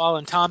Pasquale,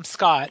 and Tom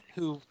Scott,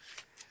 who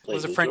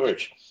was a friend.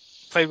 George.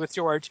 Played with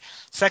George.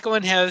 Second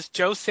one has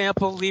Joe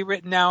Sample, Lee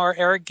Ritenour,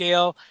 Eric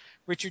Gale,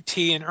 Richard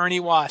T., and Ernie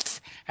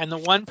Watts. And the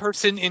one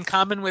person in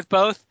common with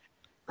both,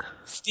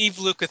 Steve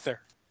Lukather.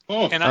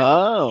 And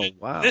wow.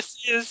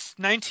 This is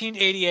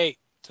 1988,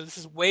 so this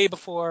is way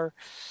before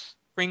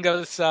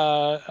Ringo's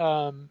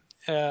All-Star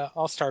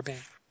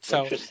Band.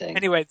 So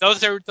anyway,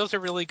 those are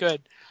really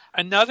good.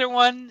 Another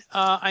one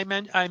I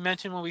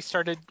mentioned when we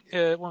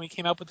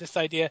came up with this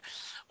idea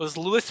was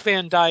Louis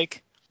Van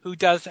Dyke, who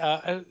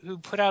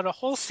put out a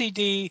whole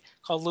CD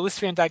called Louis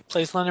Van Dyke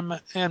Plays Lennon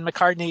and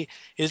McCartney.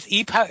 Is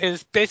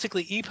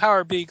basically E.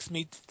 Power Biggs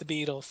meets the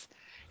Beatles.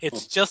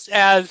 It's just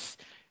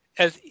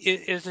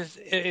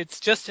it's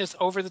just as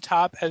over the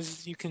top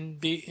as you can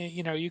be.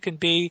 You can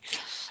be.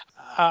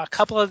 A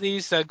couple of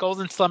these,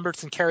 Golden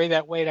Slumbers and Carry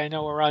That Weight, I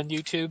know are on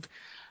YouTube.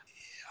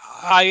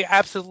 I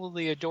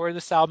absolutely adore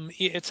this album.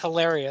 It's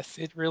hilarious.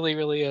 It really,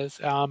 really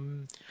is.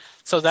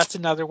 So that's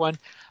another one.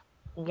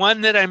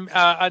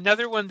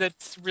 Another one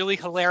that's really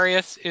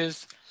hilarious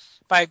is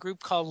by a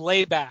group called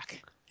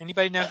Layback.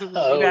 Anybody know who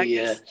Layback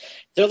is?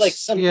 They're like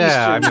some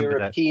Eastern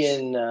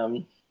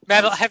European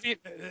metal. Have you?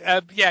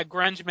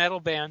 Grunge metal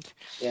band.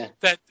 Yeah.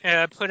 That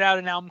put out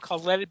an album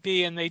called Let It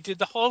Be, and they did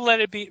the whole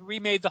Let It Be,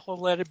 remade the whole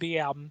Let It Be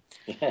album.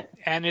 Yeah.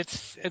 And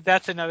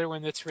that's another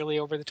one that's really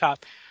over the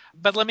top.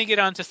 But let me get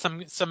on to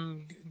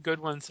some good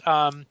ones.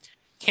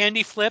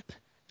 Candy Flip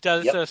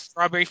does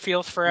Strawberry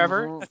Fields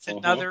Forever. That's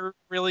another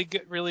really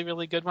good, really,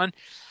 really good one.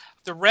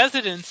 The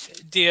Residents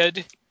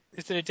did.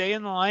 Is it A Day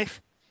in the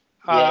Life?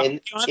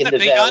 In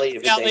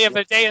the Valley of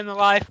a Day in the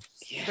Life.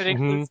 Yeah. But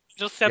it's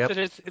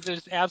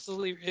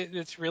absolutely,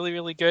 it's really,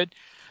 really good.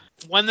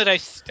 One that I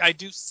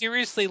do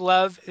seriously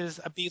love is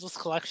A Beatles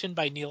Collection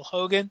by Neil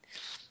Hogan,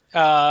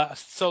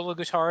 solo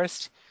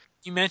guitarist.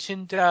 You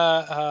mentioned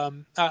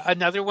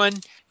another one.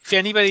 If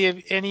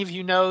any of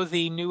you know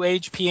the New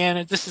Age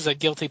pianist, this is a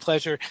guilty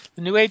pleasure.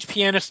 The New Age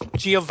pianist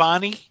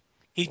Giovanni.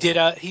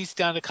 He's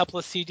done a couple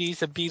of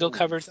CDs of Beatle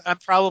covers. I'm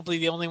probably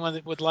the only one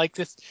that would like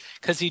this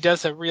because he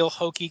does a real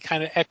hokey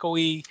kind of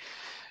echoey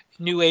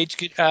New Age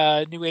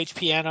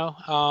piano.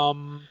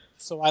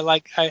 So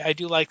I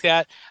do like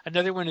that.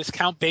 Another one is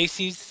Count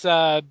Basie's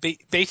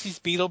Basie's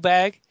Beatle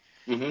Bag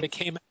that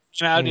came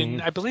out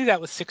in, I believe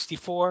that was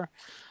 1964.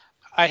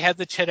 I had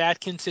the Chet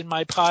Atkins in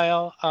my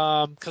pile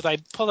because I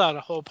pulled out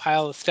a whole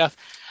pile of stuff.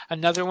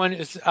 Another one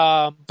is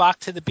Bach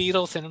to the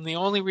Beatles, and the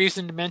only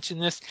reason to mention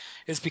this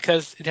is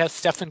because it has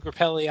Stefan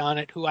Grappelli on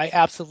it, who I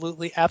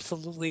absolutely,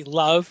 absolutely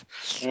love.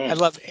 I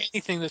love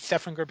anything that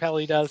Stefan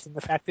Grappelli does, and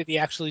the fact that he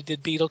actually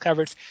did Beatle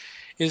covers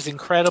is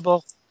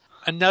incredible.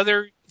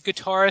 Another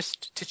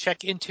guitarist to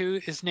check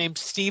into is named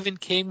Stephen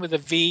King with a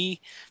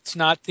V. It's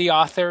not the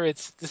author.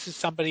 This is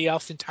somebody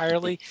else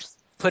entirely.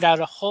 Put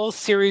out a whole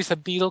series of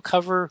Beatle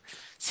cover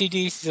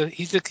CDs.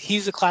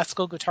 He's a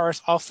classical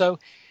guitarist also.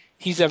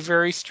 He's a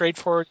very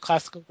straightforward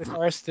classical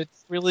guitarist that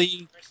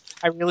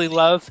I really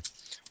love.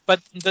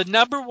 But the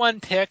number one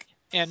pick,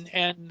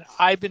 and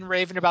I've been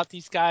raving about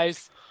these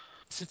guys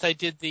since I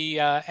did the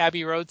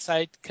Abbey Road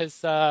site,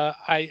 because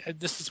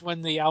this is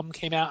when the album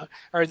came out,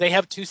 or they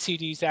have 2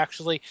 CDs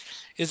actually,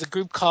 is a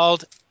group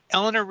called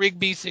Eleanor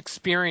Rigby's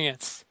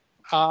Experience.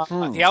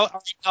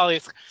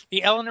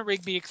 The Eleanor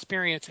Rigby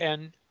Experience,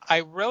 and I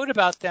wrote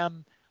about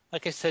them,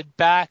 like I said,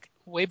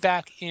 way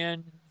back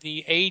in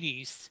the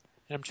 80s,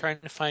 and I'm trying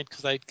to find,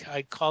 because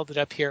I called it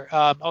up here.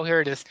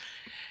 Here it is.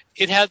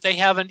 They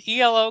have an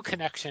ELO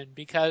connection,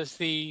 because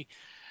the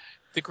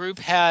group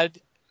had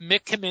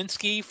Mick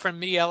Kaminsky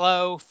from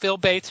ELO, Phil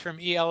Bates from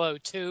ELO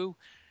 2,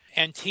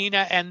 and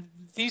Tina, and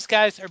these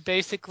guys are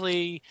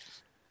basically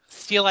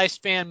Steel Ice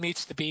Band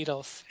meets the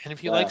Beatles. And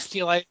if you like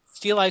Steel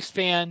Ice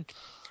Band,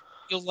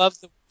 you'll love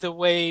the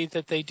way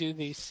that they do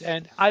these.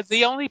 And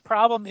the only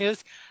problem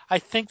is I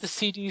think the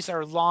CDs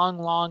are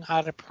long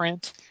out of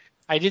print.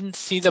 I didn't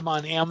see them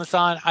on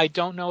Amazon. I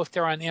don't know if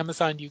they're on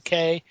Amazon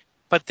UK,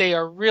 but they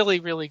are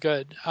really, really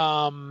good.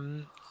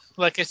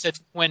 Like I said,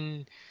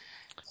 when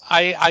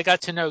I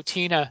got to know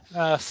Tina,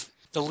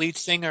 the lead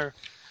singer,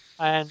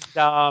 and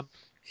the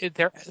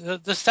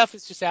stuff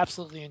is just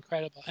absolutely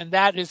incredible. And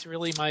that is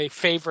really my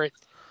favorite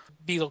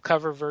Beatle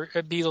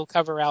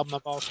cover album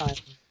of all time.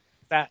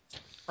 That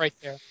right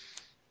there.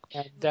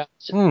 And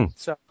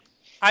so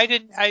I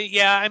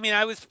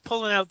was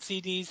pulling out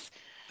CDs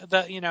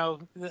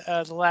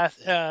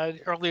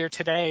earlier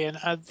today,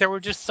 and there were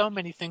just so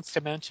many things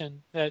to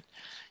mention that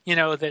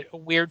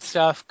weird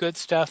stuff, good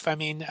stuff. I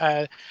mean,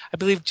 I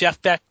believe Jeff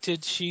Beck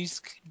did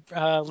She's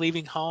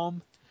Leaving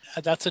Home.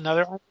 That's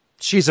another one.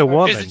 She's a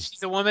Woman.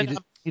 She's a Woman.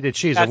 He did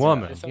She's a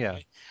Woman. Yeah.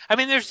 I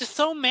mean, there's just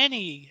so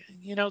many.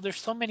 There's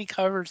so many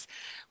covers.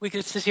 We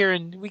could sit here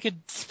and we could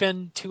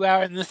spend 2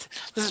 hours. And this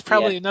is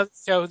probably another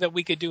show that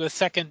we could do a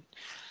second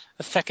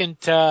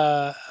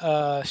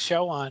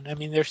show on. I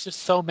mean, there's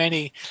just so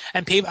many,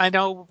 and I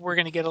know we're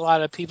going to get a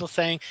lot of people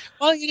saying,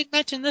 "Well, you didn't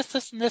mention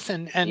this, and this,"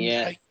 and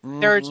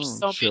there are just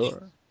so many,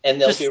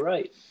 and they'll be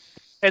right.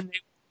 And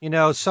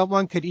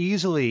someone could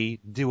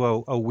easily do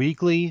a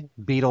weekly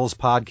Beatles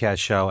podcast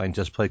show and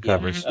just play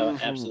covers,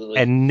 absolutely,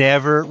 and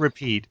never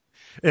repeat.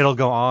 It'll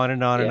go on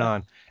and on and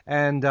on.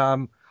 And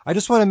I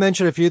just want to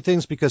mention a few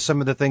things, because some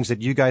of the things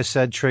that you guys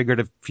said triggered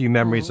a few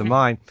memories of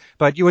mine.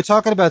 But you were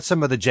talking about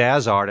some of the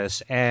jazz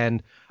artists,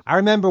 and I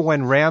remember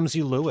when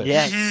Ramsey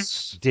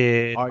Lewis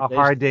did A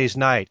Hard Day's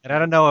Night. And I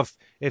don't know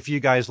if you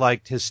guys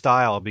liked his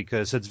style,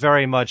 because it's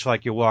very much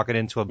like you're walking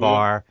into a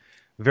bar,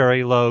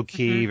 very low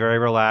key, very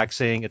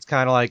relaxing. It's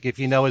kind of like, if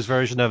you know his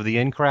version of The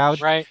In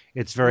Crowd, right?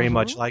 It's very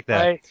much like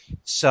that. Right.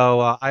 So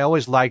I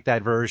always liked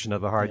that version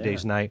of A Hard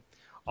Day's Night.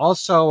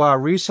 Also,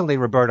 recently,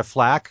 Roberta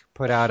Flack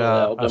put out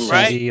a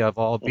CD of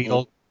all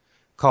Beatle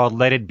called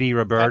Let It Be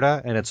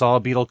Roberta, and it's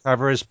all Beatle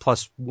covers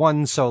plus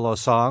one solo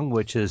song,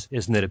 which is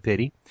Isn't It a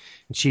Pity?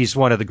 And she's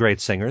one of the great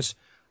singers.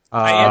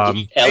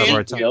 Ellie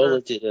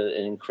Viola did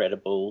an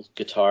incredible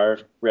guitar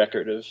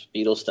record of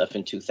Beatles stuff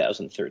in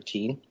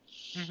 2013.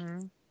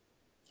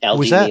 Al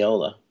Di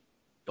Meola.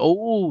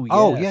 Oh,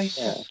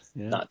 yeah.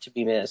 Not to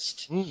be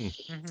missed,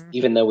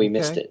 even though we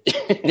missed it.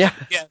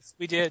 Yes,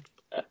 we did.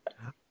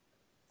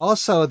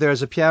 Also,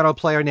 there's a piano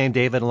player named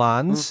David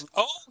Lanz,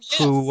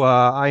 who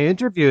I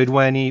interviewed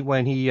when he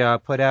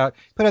put out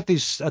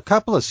a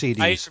couple of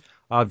CDs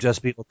of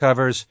just Beatle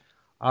covers,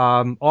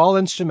 all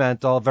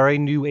instrumental, very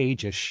new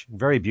age-ish,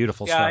 very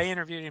beautiful stuff. Yeah, I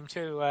interviewed him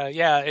too.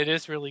 It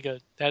is really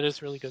good. That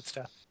is really good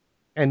stuff.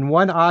 And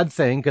one odd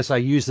thing, because I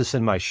use this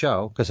in my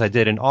show, because I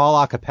did an all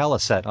a cappella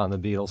set on the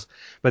Beatles,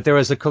 but there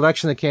was a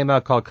collection that came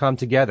out called Come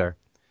Together,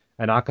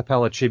 an a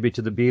cappella tribute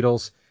to the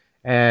Beatles.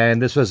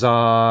 And this was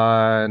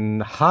on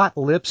Hot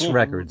Lips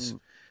Records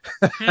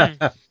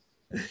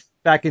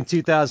back in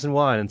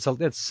 2001. And so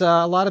it's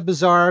a lot of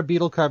bizarre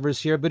Beatle covers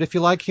here, but if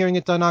you like hearing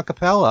it done a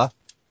cappella,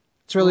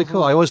 it's really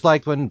cool. I always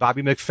liked when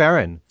Bobby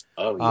McFerrin,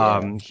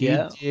 he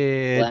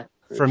did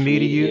From Me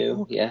to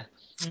You. Yeah.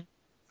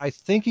 I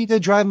think he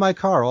did Drive My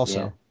Car also.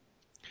 Yeah.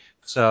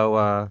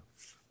 So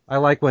I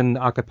like when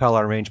a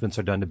cappella arrangements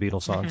are done to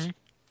Beatles songs.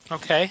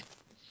 Okay.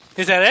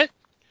 Is that it?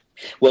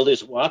 Well,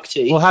 there's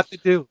Wakti. We'll have to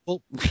do.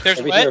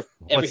 There's what?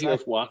 Ever hear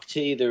of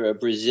Wakti? They're a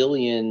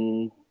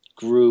Brazilian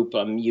group.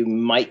 You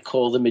might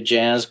call them a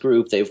jazz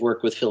group. They've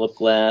worked with Philip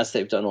Glass.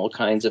 They've done all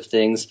kinds of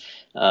things.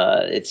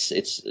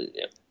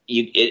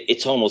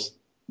 It's almost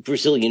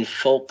Brazilian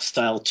folk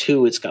style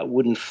too. It's got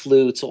wooden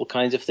flutes, all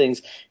kinds of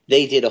things.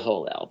 They did a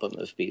whole album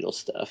of Beatles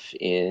stuff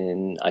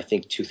in, I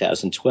think,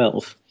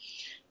 2012.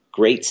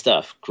 Great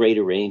stuff, great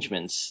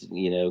arrangements.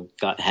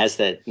 Has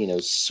that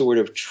sort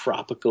of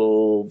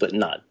tropical, but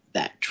not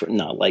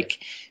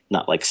like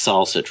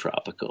salsa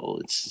tropical.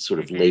 It's sort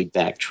of laid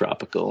back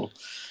tropical.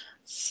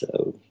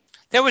 So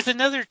there was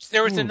another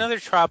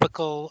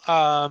tropical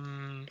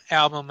album,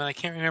 and I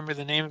can't remember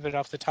the name of it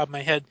off the top of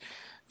my head,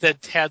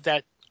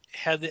 that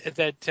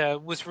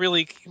was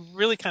really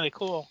really kind of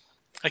cool.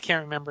 I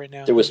can't remember it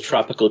now. There was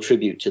Tropical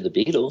Tribute to the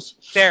Beatles.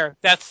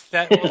 That's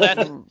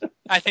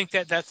I think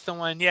that's the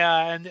one.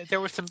 Yeah, and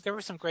there was some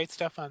great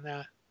stuff on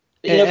that.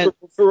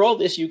 For all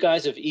this, you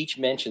guys have each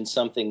mentioned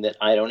something that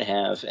I don't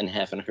have and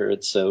haven't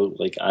heard. So,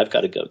 I've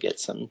got to go get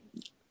some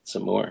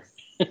more.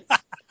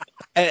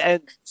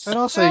 and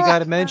also, you got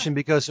to mention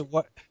because it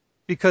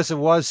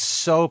was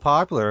so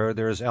popular.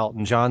 There's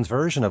Elton John's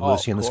version of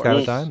Lucy and the Sky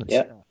with Diamonds.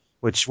 Yeah.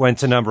 Which went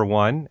to number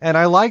 1. And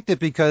I liked it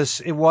because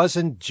it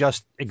wasn't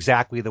just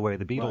exactly the way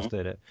the Beatles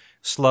did it.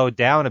 Slowed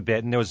down a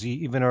bit, and there was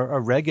even a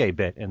reggae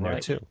bit in there,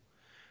 too.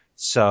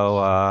 So,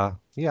 I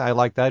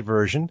like that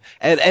version.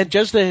 And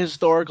just a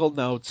historical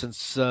note,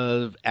 since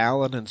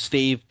Alan and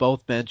Steve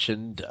both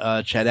mentioned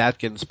Chet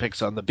Atkins'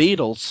 picks on the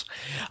Beatles,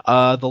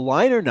 the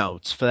liner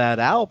notes for that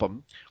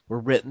album were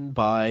written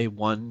by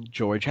one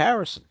George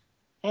Harrison.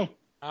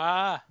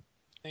 Ah,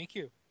 thank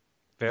you.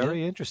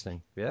 Very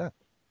interesting, yeah.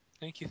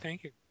 Thank you.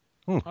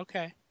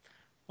 Okay.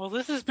 Well,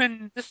 this has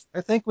been this. I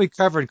think we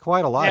covered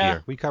quite a lot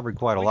here. We covered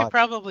quite a lot. We could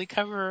probably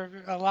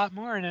cover a lot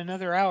more in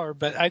another hour,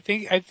 but I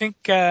think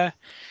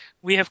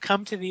we have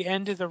come to the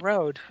end of the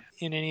road.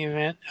 In any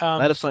event,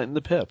 let us lighten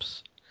the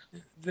pips.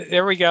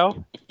 There we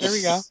go.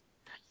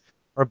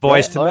 Or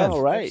Boys to Men.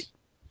 All right.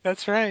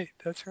 That's right.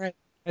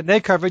 And they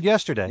covered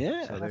yesterday.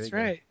 Yeah, so that's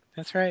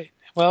right.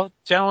 Well,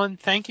 gentlemen,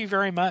 thank you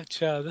very much.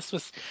 This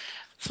was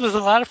a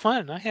lot of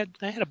fun. I had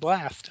a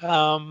blast.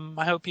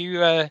 I hope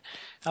you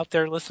out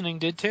there listening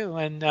did too.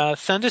 And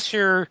send us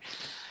your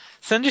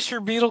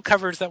Beatle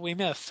covers that we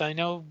missed. I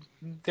know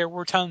there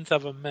were tons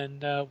of them,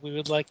 and we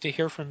would like to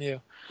hear from you.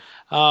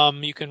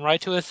 You can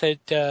write to us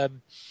at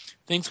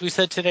Things We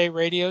Said Today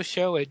Radio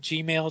Show at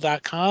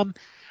gmail.com,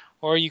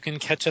 or you can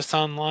catch us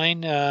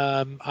online.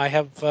 I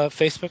have a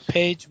Facebook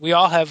page. We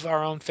all have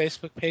our own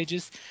Facebook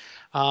pages.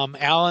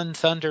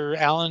 Alan's under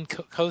Alan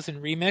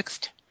Kozin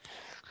Remixed.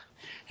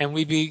 And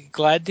we'd be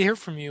glad to hear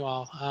from you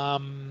all.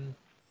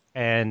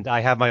 And I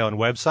have my own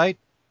website,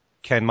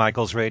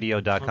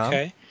 kenmichaelsradio.com.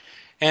 Okay.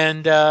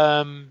 And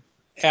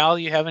Al,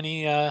 you have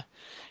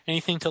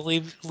anything to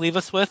leave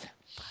us with?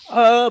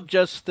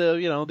 Just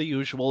the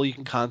usual. You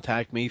can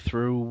contact me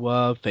through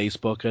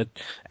Facebook at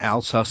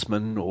Al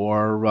Sussman,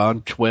 or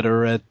on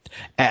Twitter at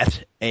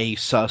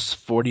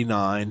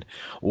asus49,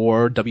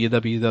 or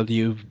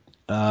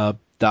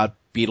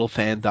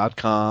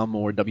www.beatlefan.com,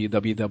 or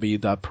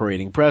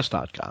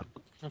www.paradingpress.com.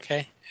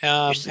 Okay.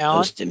 You're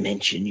supposed to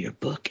mention your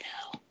book,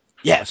 Al.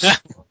 Yes.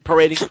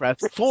 Parading Press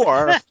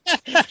 4,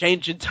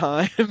 Changing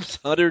Times,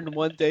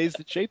 101 Days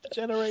That Shaped the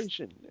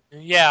Generation.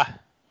 Yeah.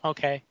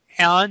 Okay.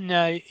 Alan,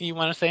 you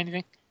want to say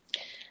anything?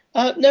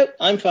 No,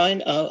 I'm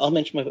fine. I'll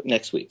mention my book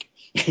next week.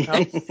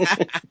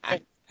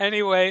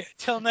 Anyway,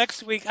 till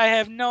next week, I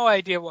have no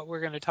idea what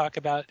we're going to talk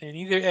about, and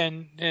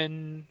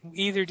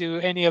either do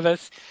any of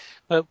us,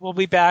 but we'll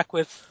be back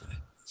with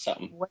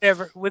something.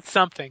 With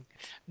something.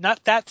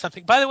 Not that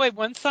something. By the way,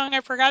 one song I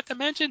forgot to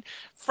mention,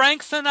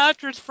 Frank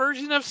Sinatra's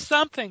version of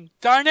Something.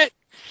 Darn it.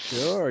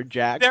 Sure,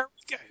 Jack. There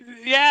we go.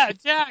 Yeah,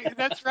 Jack.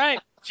 That's right.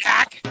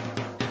 Jack.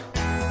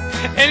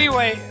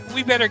 Anyway,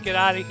 we better get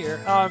out of here.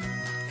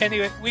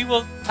 Anyway, we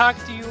will talk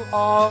to you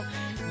all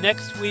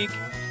next week.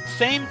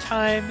 Same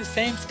time,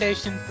 same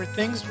station for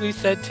Things We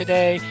Said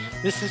Today.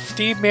 This is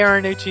Steve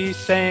Marinucci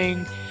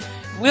saying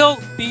we'll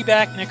be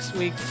back next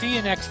week. See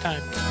you next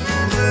time.